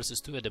it's 2 versus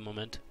 2 at the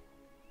moment.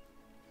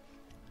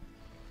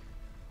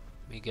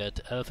 We got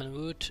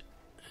Elfenwood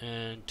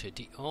and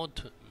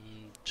TheOrde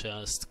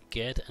just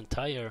get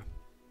entire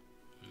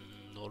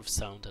North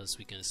Sound, as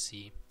we can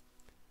see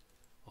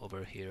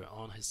over here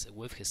on his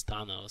with his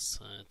tunnels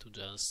to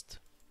just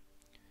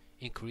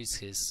increase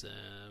his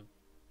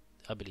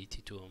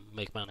ability to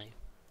make money.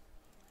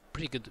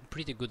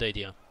 Pretty good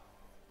idea.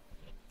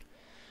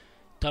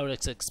 Tower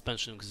X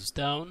expansion goes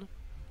down,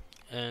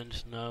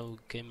 and now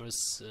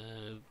GameRZ,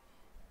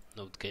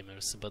 not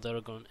GameRZ, but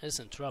Aragorn is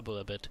in trouble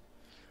a bit.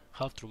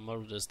 Half-True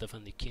Marauders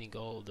definitely killing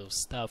all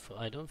those stuff.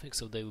 I don't think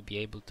so they will be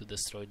able to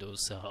destroy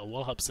those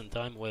wall hubs in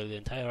time, while the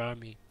entire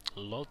army,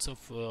 lots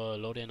of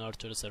Lorien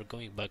archers are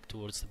going back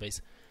towards the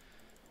base,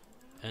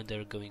 and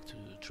they're going to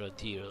try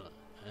to deal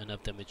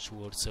enough damage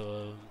towards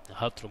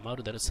Half-True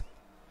Marauders.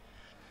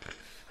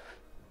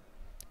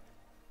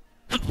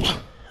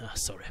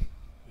 Sorry,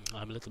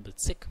 I'm a little bit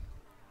sick.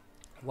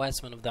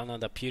 Wiseman of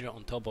Downland appear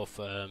on top of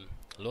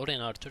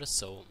Lorien archers,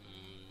 so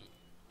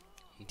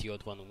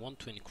TheOrde one want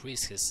to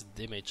increase his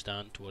damage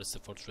done towards the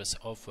fortress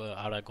of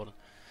Aragorn,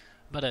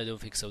 but I don't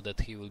think so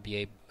that he will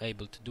be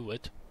able to do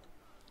it.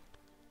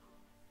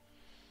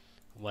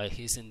 While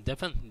he's in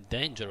definite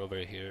danger over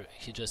here,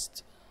 he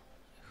just...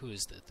 who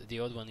is that?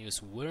 TheOrde one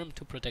used Worm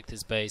to protect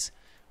his base.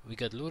 We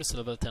got Lures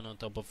level 10 on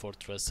top of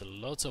fortress,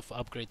 lots of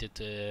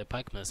upgraded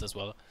pikemen as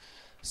well,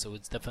 so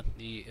it's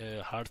definitely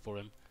hard for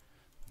him.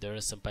 There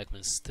are some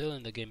pikemen still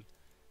in the game.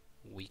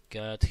 We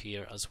got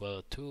here as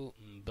well 2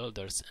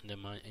 builders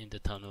in the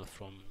tunnel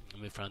from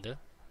MitrandiR,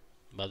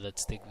 but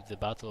let's stick with the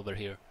battle over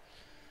here.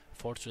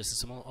 Fortress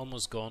is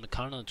almost gone.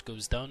 Carnage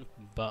goes down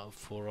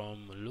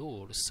from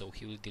lures, so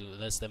he will deal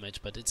less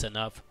damage, but it's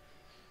enough.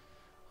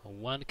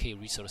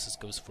 1k resources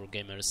goes for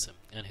GameRZ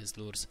and his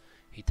lures.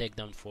 He take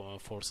down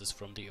forces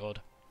from TheOrde.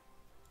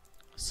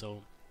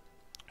 So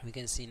we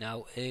can see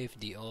now if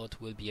TheOrde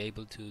will be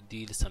able to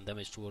deal some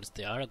damage towards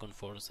the Aragorn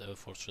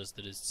fortress.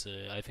 That is,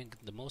 I think,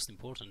 the most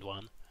important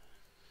one.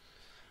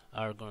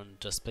 Aragorn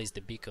just placed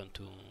the beacon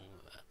to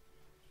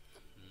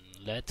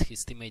let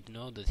his teammate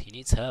know that he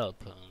needs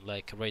help,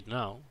 like right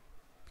now,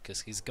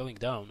 because he's going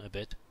down a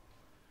bit.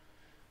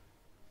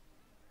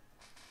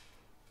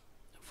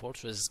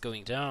 Fortress is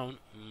going down.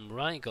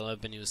 Running all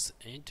avenues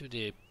into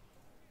the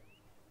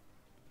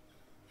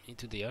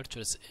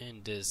archers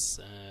in this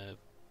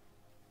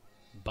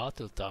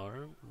battle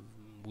tower.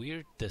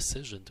 Weird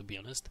decision, to be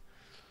honest.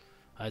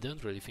 I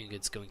don't really think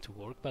it's going to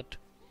work, but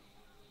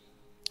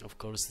of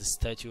course the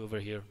statue over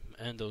here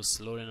and those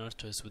Lorien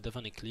archers will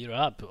definitely clear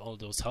up all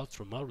those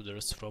Half-True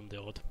Marauders from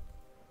TheOrde.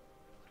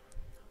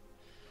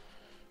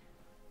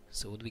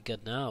 So what we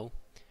got now?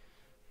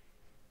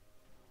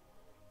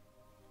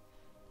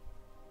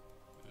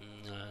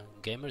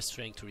 GameRZ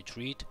trying to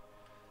retreat.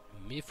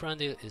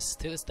 MitrandiR is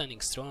still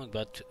standing strong,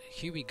 but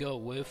here we go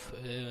with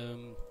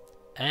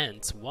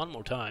ants one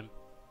more time.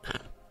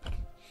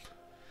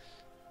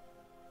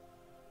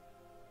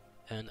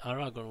 And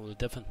Aragorn will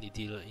definitely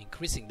deal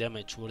increasing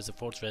damage towards the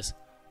fortress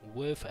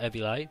with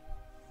Evil Eye,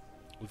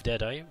 with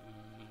Deadeye,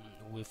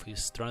 with his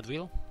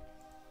Strandwheel.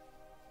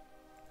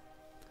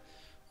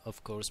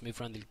 Of course,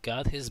 MitrandiR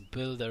got his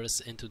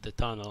builders into the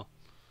tunnel,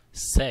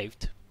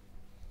 saved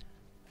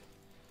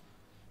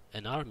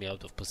an army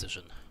out of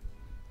position.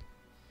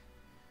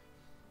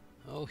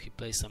 Oh, he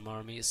plays some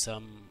army,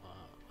 some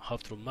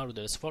Half-True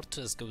Marauders.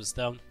 Fortress goes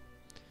down.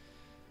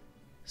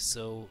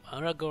 So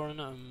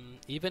Aragorn,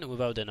 even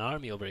without an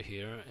army over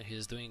here,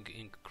 he's doing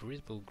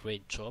incredible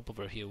great job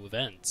over here with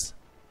ants.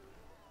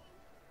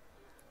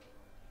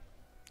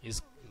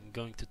 He's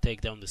going to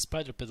take down the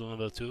Spider Pit on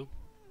level 2.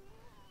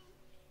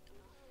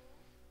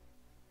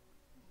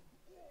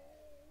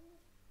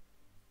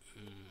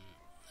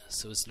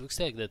 So it looks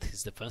like that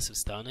his defensive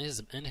stun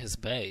is in his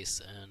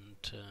base, and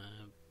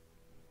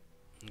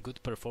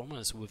good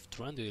performance with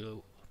Rhun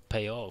will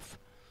pay off.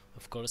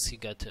 Of course, he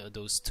got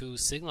those 2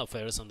 signal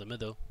fires on the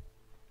middle,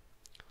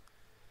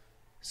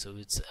 so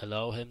it's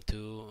allow him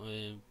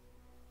to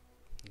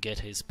get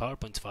his power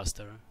points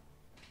faster.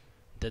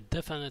 That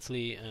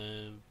definitely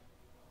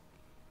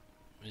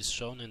is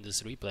shown in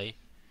this replay,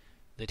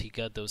 that he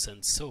got those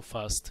ends so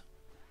fast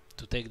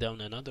to take down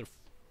another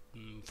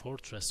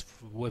fortress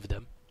with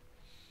them.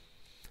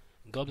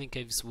 Goblin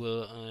caves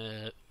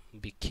will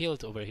be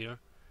killed over here.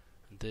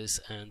 These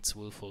ants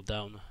will fall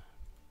down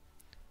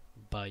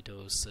by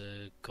those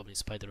Goblin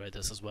Spider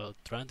Riders as well.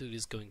 Trandil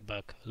is going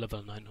back,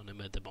 level 9 on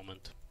him at the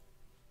moment.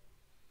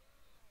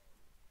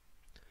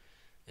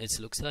 It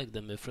looks like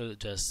the Mithril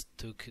just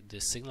took the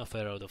signal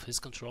fire out of his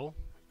control.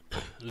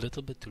 A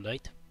little bit too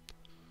late.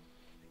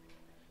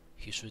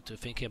 He should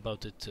think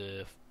about it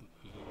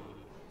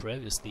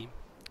previously.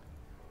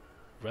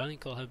 Rhun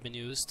could have been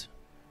used,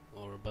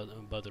 or but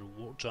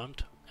war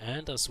jumped,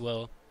 and as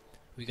well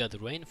we got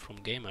rain from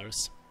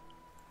GameRZ,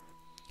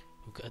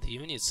 who got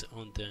units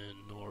on the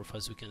north.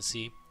 As we can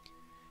see,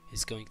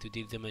 he's going to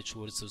deal damage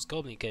towards those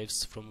goblin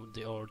caves from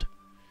TheOrde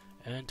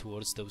and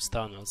towards those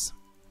tunnels.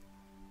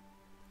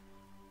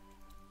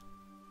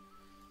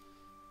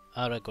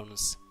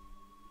 Aragorn's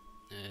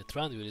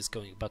Thranduil is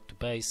going back to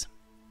base,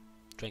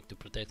 trying to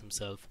protect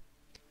himself,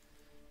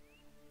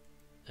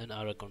 and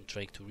Aragorn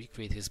trying to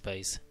recreate his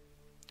base.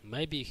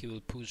 Maybe he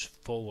will push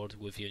forward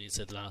with units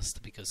at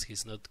last, because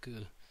he's not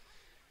good.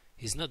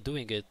 He's not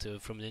doing it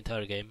from the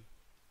entire game.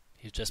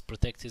 He just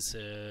protects his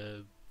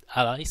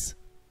allies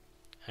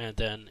and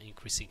then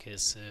increasing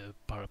his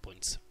power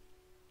points.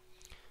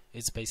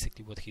 It's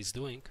basically what he's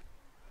doing.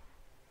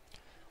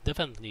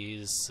 Definitely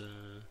is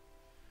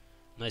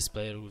nice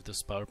player with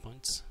those power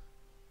points.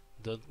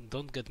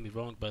 Don't get me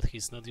wrong, but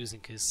he's not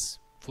using his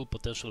full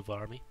potential of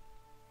army.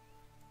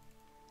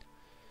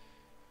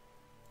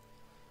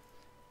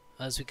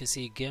 As we can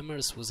see,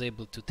 GameRZ was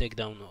able to take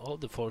down all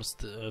the forces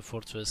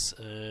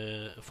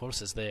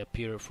that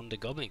appear from the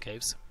goblin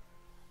caves.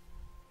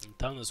 And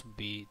tunnels would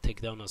be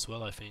taken down as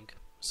well, I think.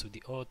 So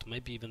TheOrde may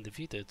be even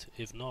defeated.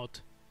 If not,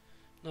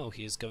 no,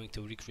 he is going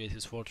to recreate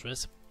his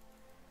fortress.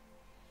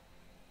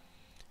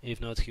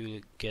 If not, he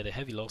will get a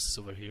heavy losses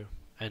over here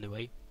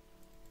anyway.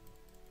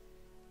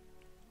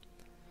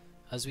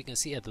 As we can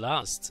see, at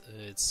last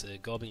it's a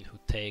goblin who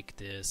take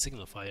the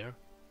signal fire,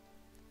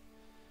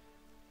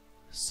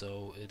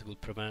 so it will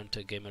prevent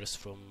GameRZ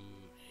from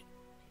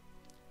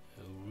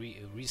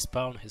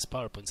respawn his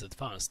power points that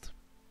fast.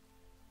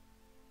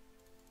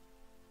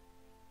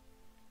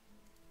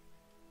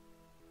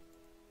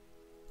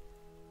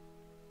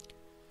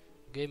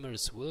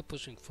 GameRZ will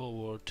pushing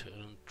forward,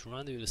 and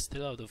Thranduil is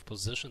still out of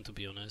position, to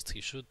be honest.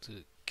 He should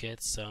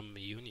get some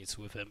units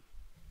with him.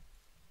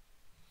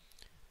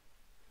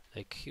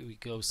 Like, here we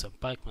go, some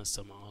pikemen,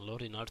 some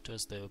Lorien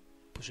archers. They're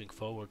pushing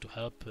forward to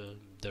help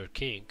their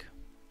king.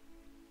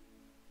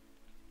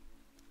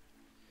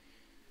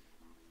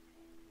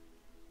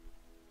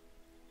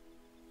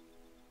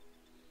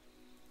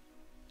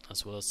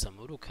 As well as some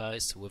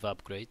Uruk-hais with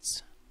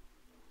upgrades.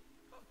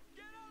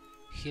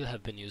 He'll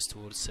have been used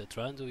towards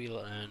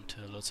Thranduil, and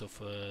lots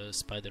of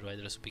spider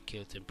riders will be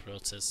killed in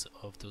process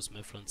of those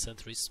Mithril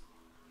sentries.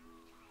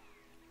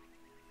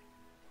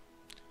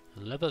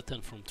 Level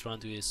 10 from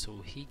Thranduil,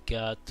 so he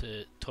got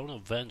Torn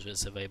of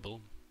Vengeance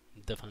available.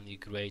 Definitely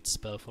great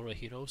spell for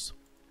heroes.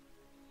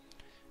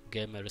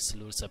 GameRZ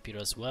lures appear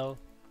as well.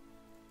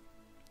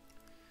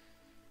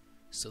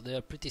 So they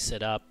are pretty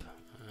set up,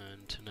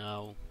 and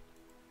now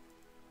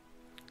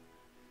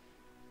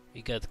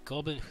we got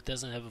Goblin who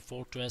doesn't have a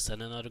fortress,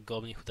 and another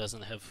Goblin who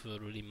doesn't have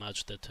really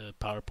much that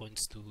power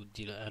points to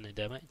deal any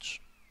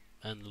damage,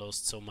 and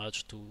lost so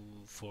much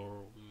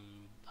for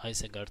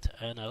Isengard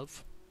and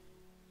Elf.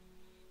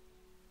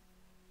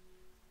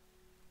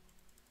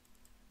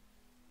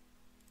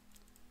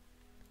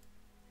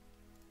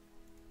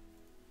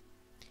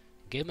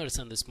 GameRZ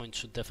at this point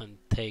should definitely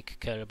take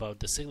care about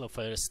the signal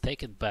fires,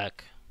 take it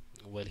back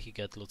when he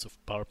get lots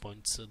of power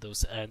points,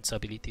 those ants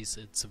abilities.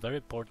 It's very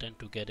important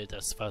to get it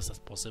as fast as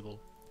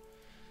possible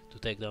to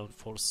take down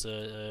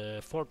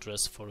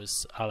fortress for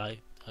his ally,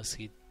 as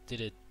he did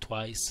it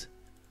twice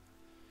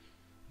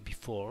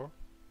before.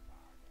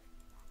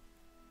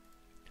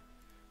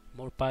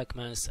 More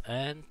pikemen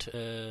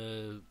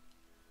and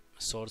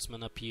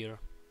swordsmen appear.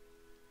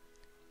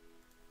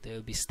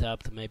 They'll be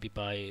stabbed maybe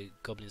by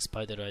goblin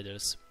spider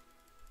riders.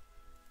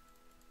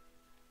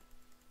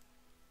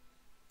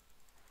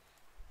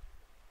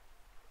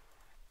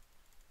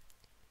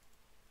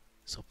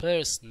 So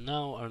players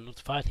now are not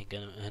fighting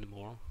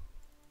anymore.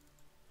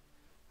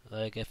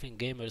 Like, I think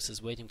GameRZ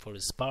is waiting for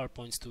his power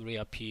points to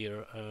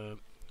reappear.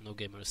 No,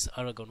 GameRZ,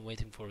 Aragorn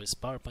waiting for his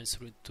power points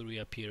to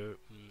reappear,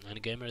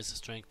 and GameRZ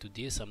is trying to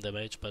deal some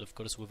damage, but of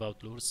course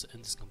without lures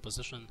in this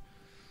composition.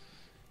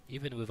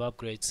 Even with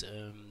upgrades,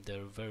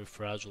 they're very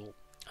fragile.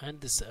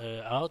 And this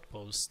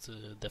outpost,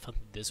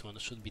 definitely this one,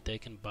 should be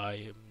taken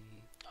by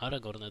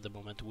Aragorn at the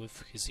moment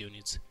with his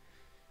units.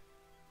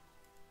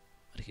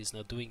 But he's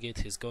not doing it.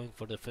 He's going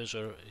for the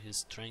fissure.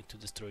 He's trying to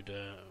destroy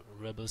the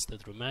rebels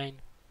that remain.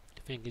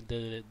 Thinking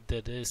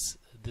that this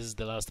is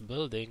the last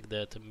building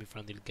that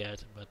MitrandiR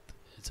get, but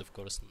it's of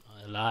course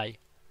a lie.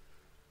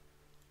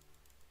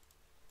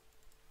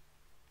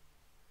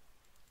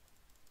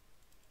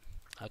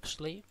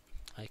 Actually,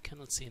 I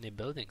cannot see any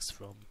buildings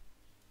from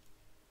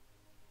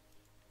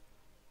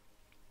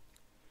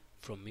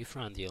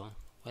MitrandiR.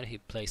 Where he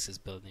places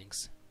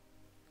buildings?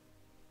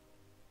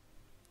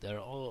 They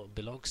all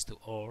belongs to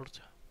TheOrde.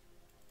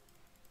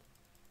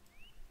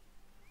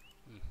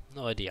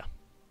 No idea.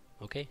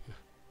 Okay.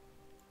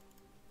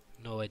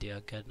 No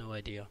idea. Got no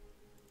idea.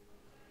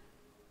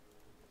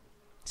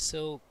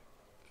 So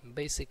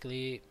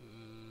basically,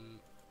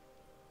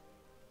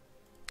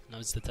 Now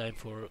it's the time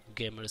for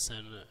GameRZ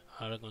and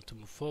Aragon to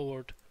move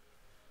forward.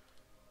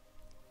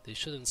 They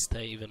shouldn't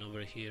stay even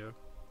over here.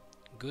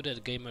 Good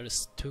that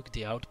GameRZ took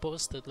the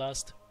outpost at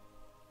last.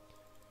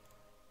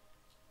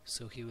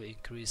 So he will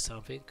increase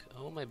something.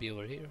 Oh, maybe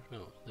over here?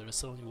 No, there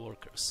are only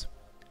workers.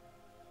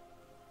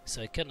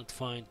 So I cannot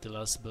find the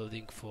last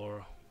building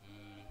for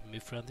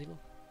MitrandiR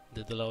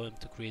that allow him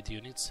to create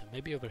units.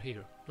 Maybe over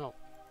here? No.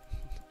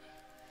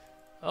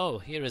 Oh,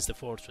 here is the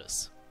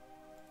fortress.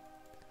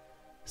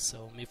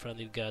 So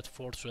MitrandiR got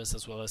fortress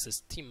as well as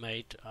his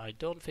teammate. I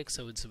don't think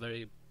so it's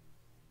very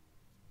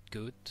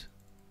good,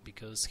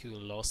 because he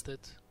lost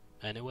it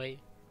anyway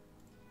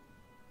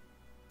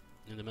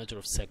in a matter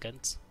of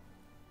seconds.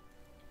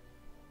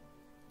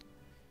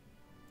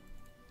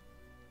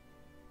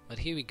 But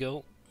here we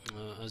go.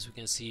 As you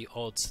can see,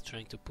 odds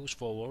trying to push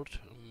forward.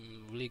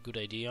 Really good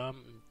idea.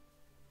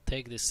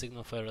 Take this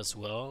signal fire as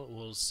well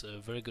was a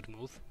very good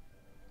move.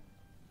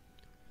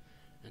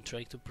 And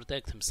trying to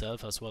protect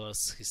himself as well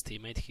as his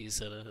teammate.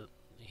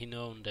 He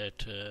known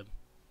that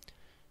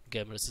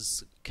GameRZ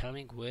is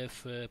coming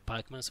with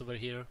pikemen over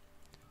here,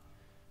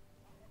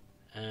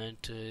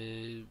 and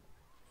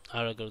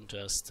Aragorn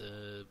just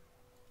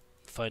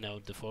find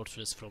out the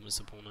fortress from his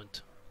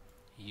opponent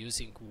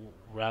using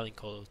rallying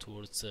call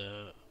towards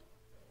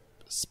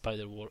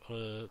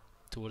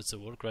towards the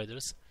Work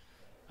Riders.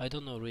 I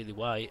don't know really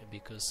why,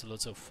 because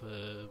lots of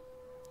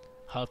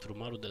half-true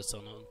marauders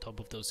on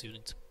top of those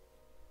units.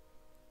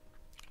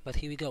 But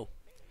here we go.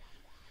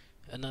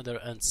 Another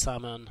end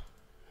summon.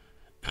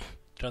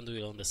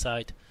 Thranduil on the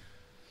side.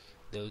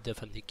 They'll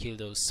definitely kill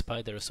those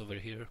spiders over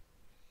here.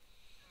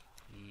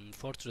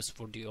 Fortress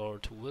for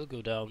TheOrde will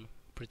go down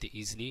pretty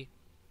easily.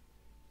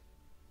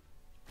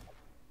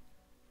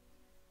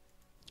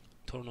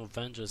 Thorn of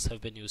Vengeance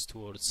have been used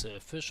towards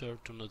Fisher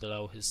to not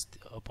allow his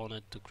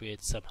opponent to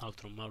create some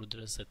half-true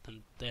marauders that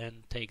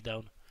then take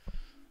down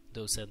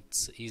those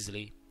ends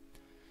easily.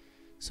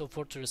 So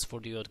Fortress for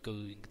TheOrde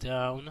going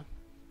down.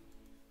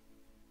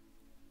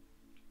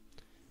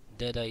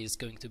 Deadeye is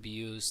going to be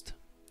used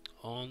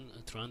on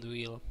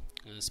Thranduil.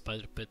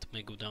 Spider Pit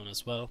may go down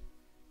as well.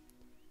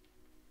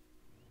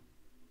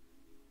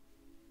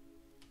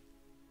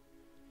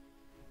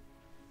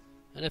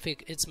 And I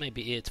think it's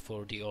maybe it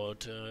for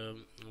TheOrde,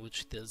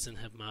 which doesn't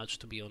have much,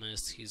 to be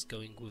honest. He's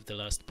going with the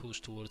last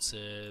push towards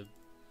Isengard.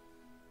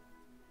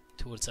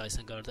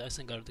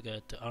 Isengard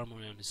got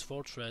armor on his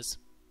fortress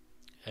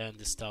and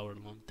this tower,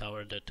 long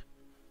tower that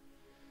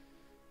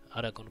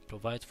Aragorn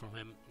provides for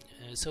him,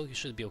 so he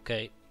should be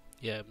okay.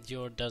 Yeah,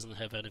 TheOrde doesn't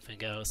have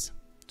anything else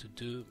to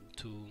do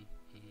to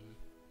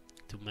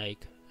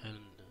make, and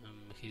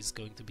he's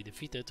going to be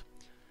defeated.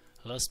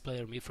 Last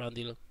player,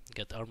 MitrandiR,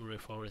 got armor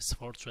for his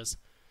fortress,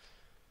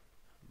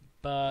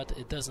 but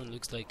it doesn't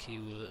look like he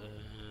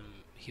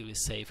will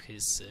save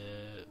his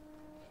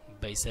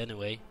base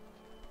anyway.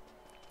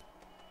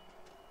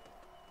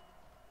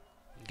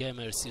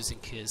 GameRZ using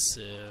his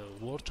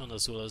Warton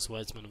as well as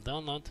Weizman of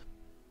Downland,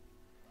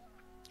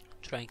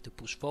 trying to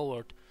push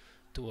forward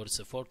towards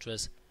the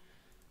fortress.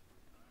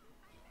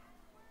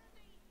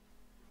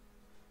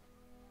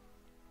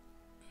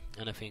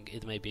 And I think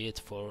it may be it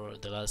for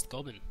the last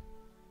Goblin.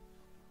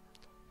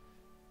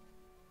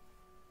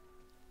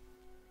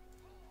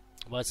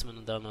 Weizman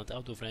and Downland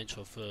out of range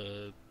of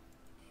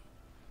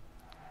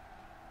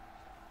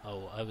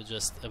oh, I was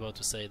just about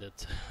to say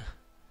that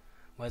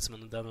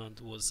Weizman and Downland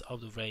was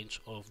out of range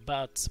of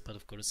bats, but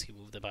of course he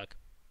moved back,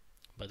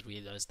 but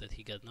realized that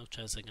he got no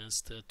chance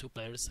against two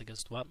players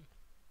against one.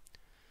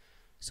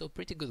 So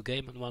pretty good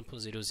game on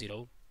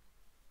 1.00.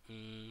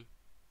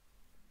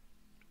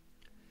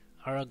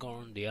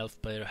 Aragorn, the elf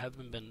player,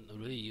 haven't been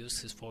really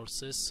used his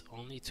forces,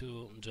 only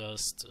to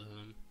just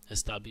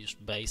establish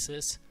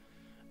bases,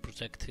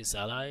 protect his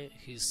ally.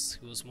 He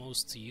was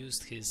most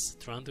used his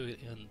Thranduil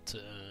and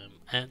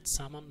Ant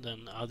summon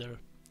than other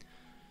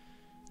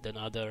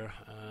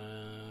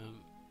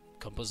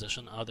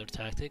composition, other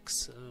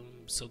tactics.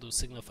 So those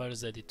signal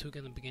fires that he took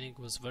in the beginning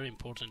was very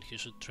important. He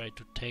should try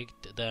to take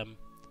them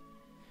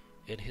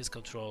in his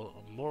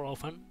control more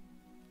often.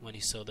 When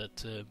he saw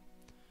that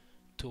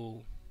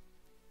two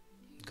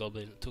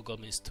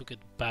goblins took it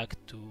back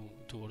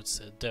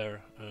towards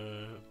their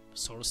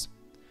source,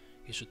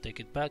 he should take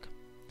it back.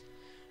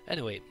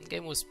 Anyway,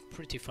 game was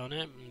pretty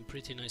funny,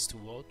 pretty nice to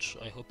watch.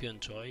 I hope you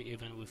enjoy,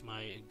 even with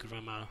my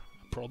grammar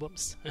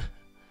problems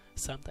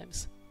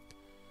sometimes.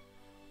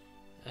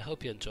 I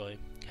hope you enjoy.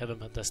 Have a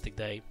fantastic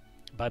day.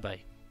 Bye bye.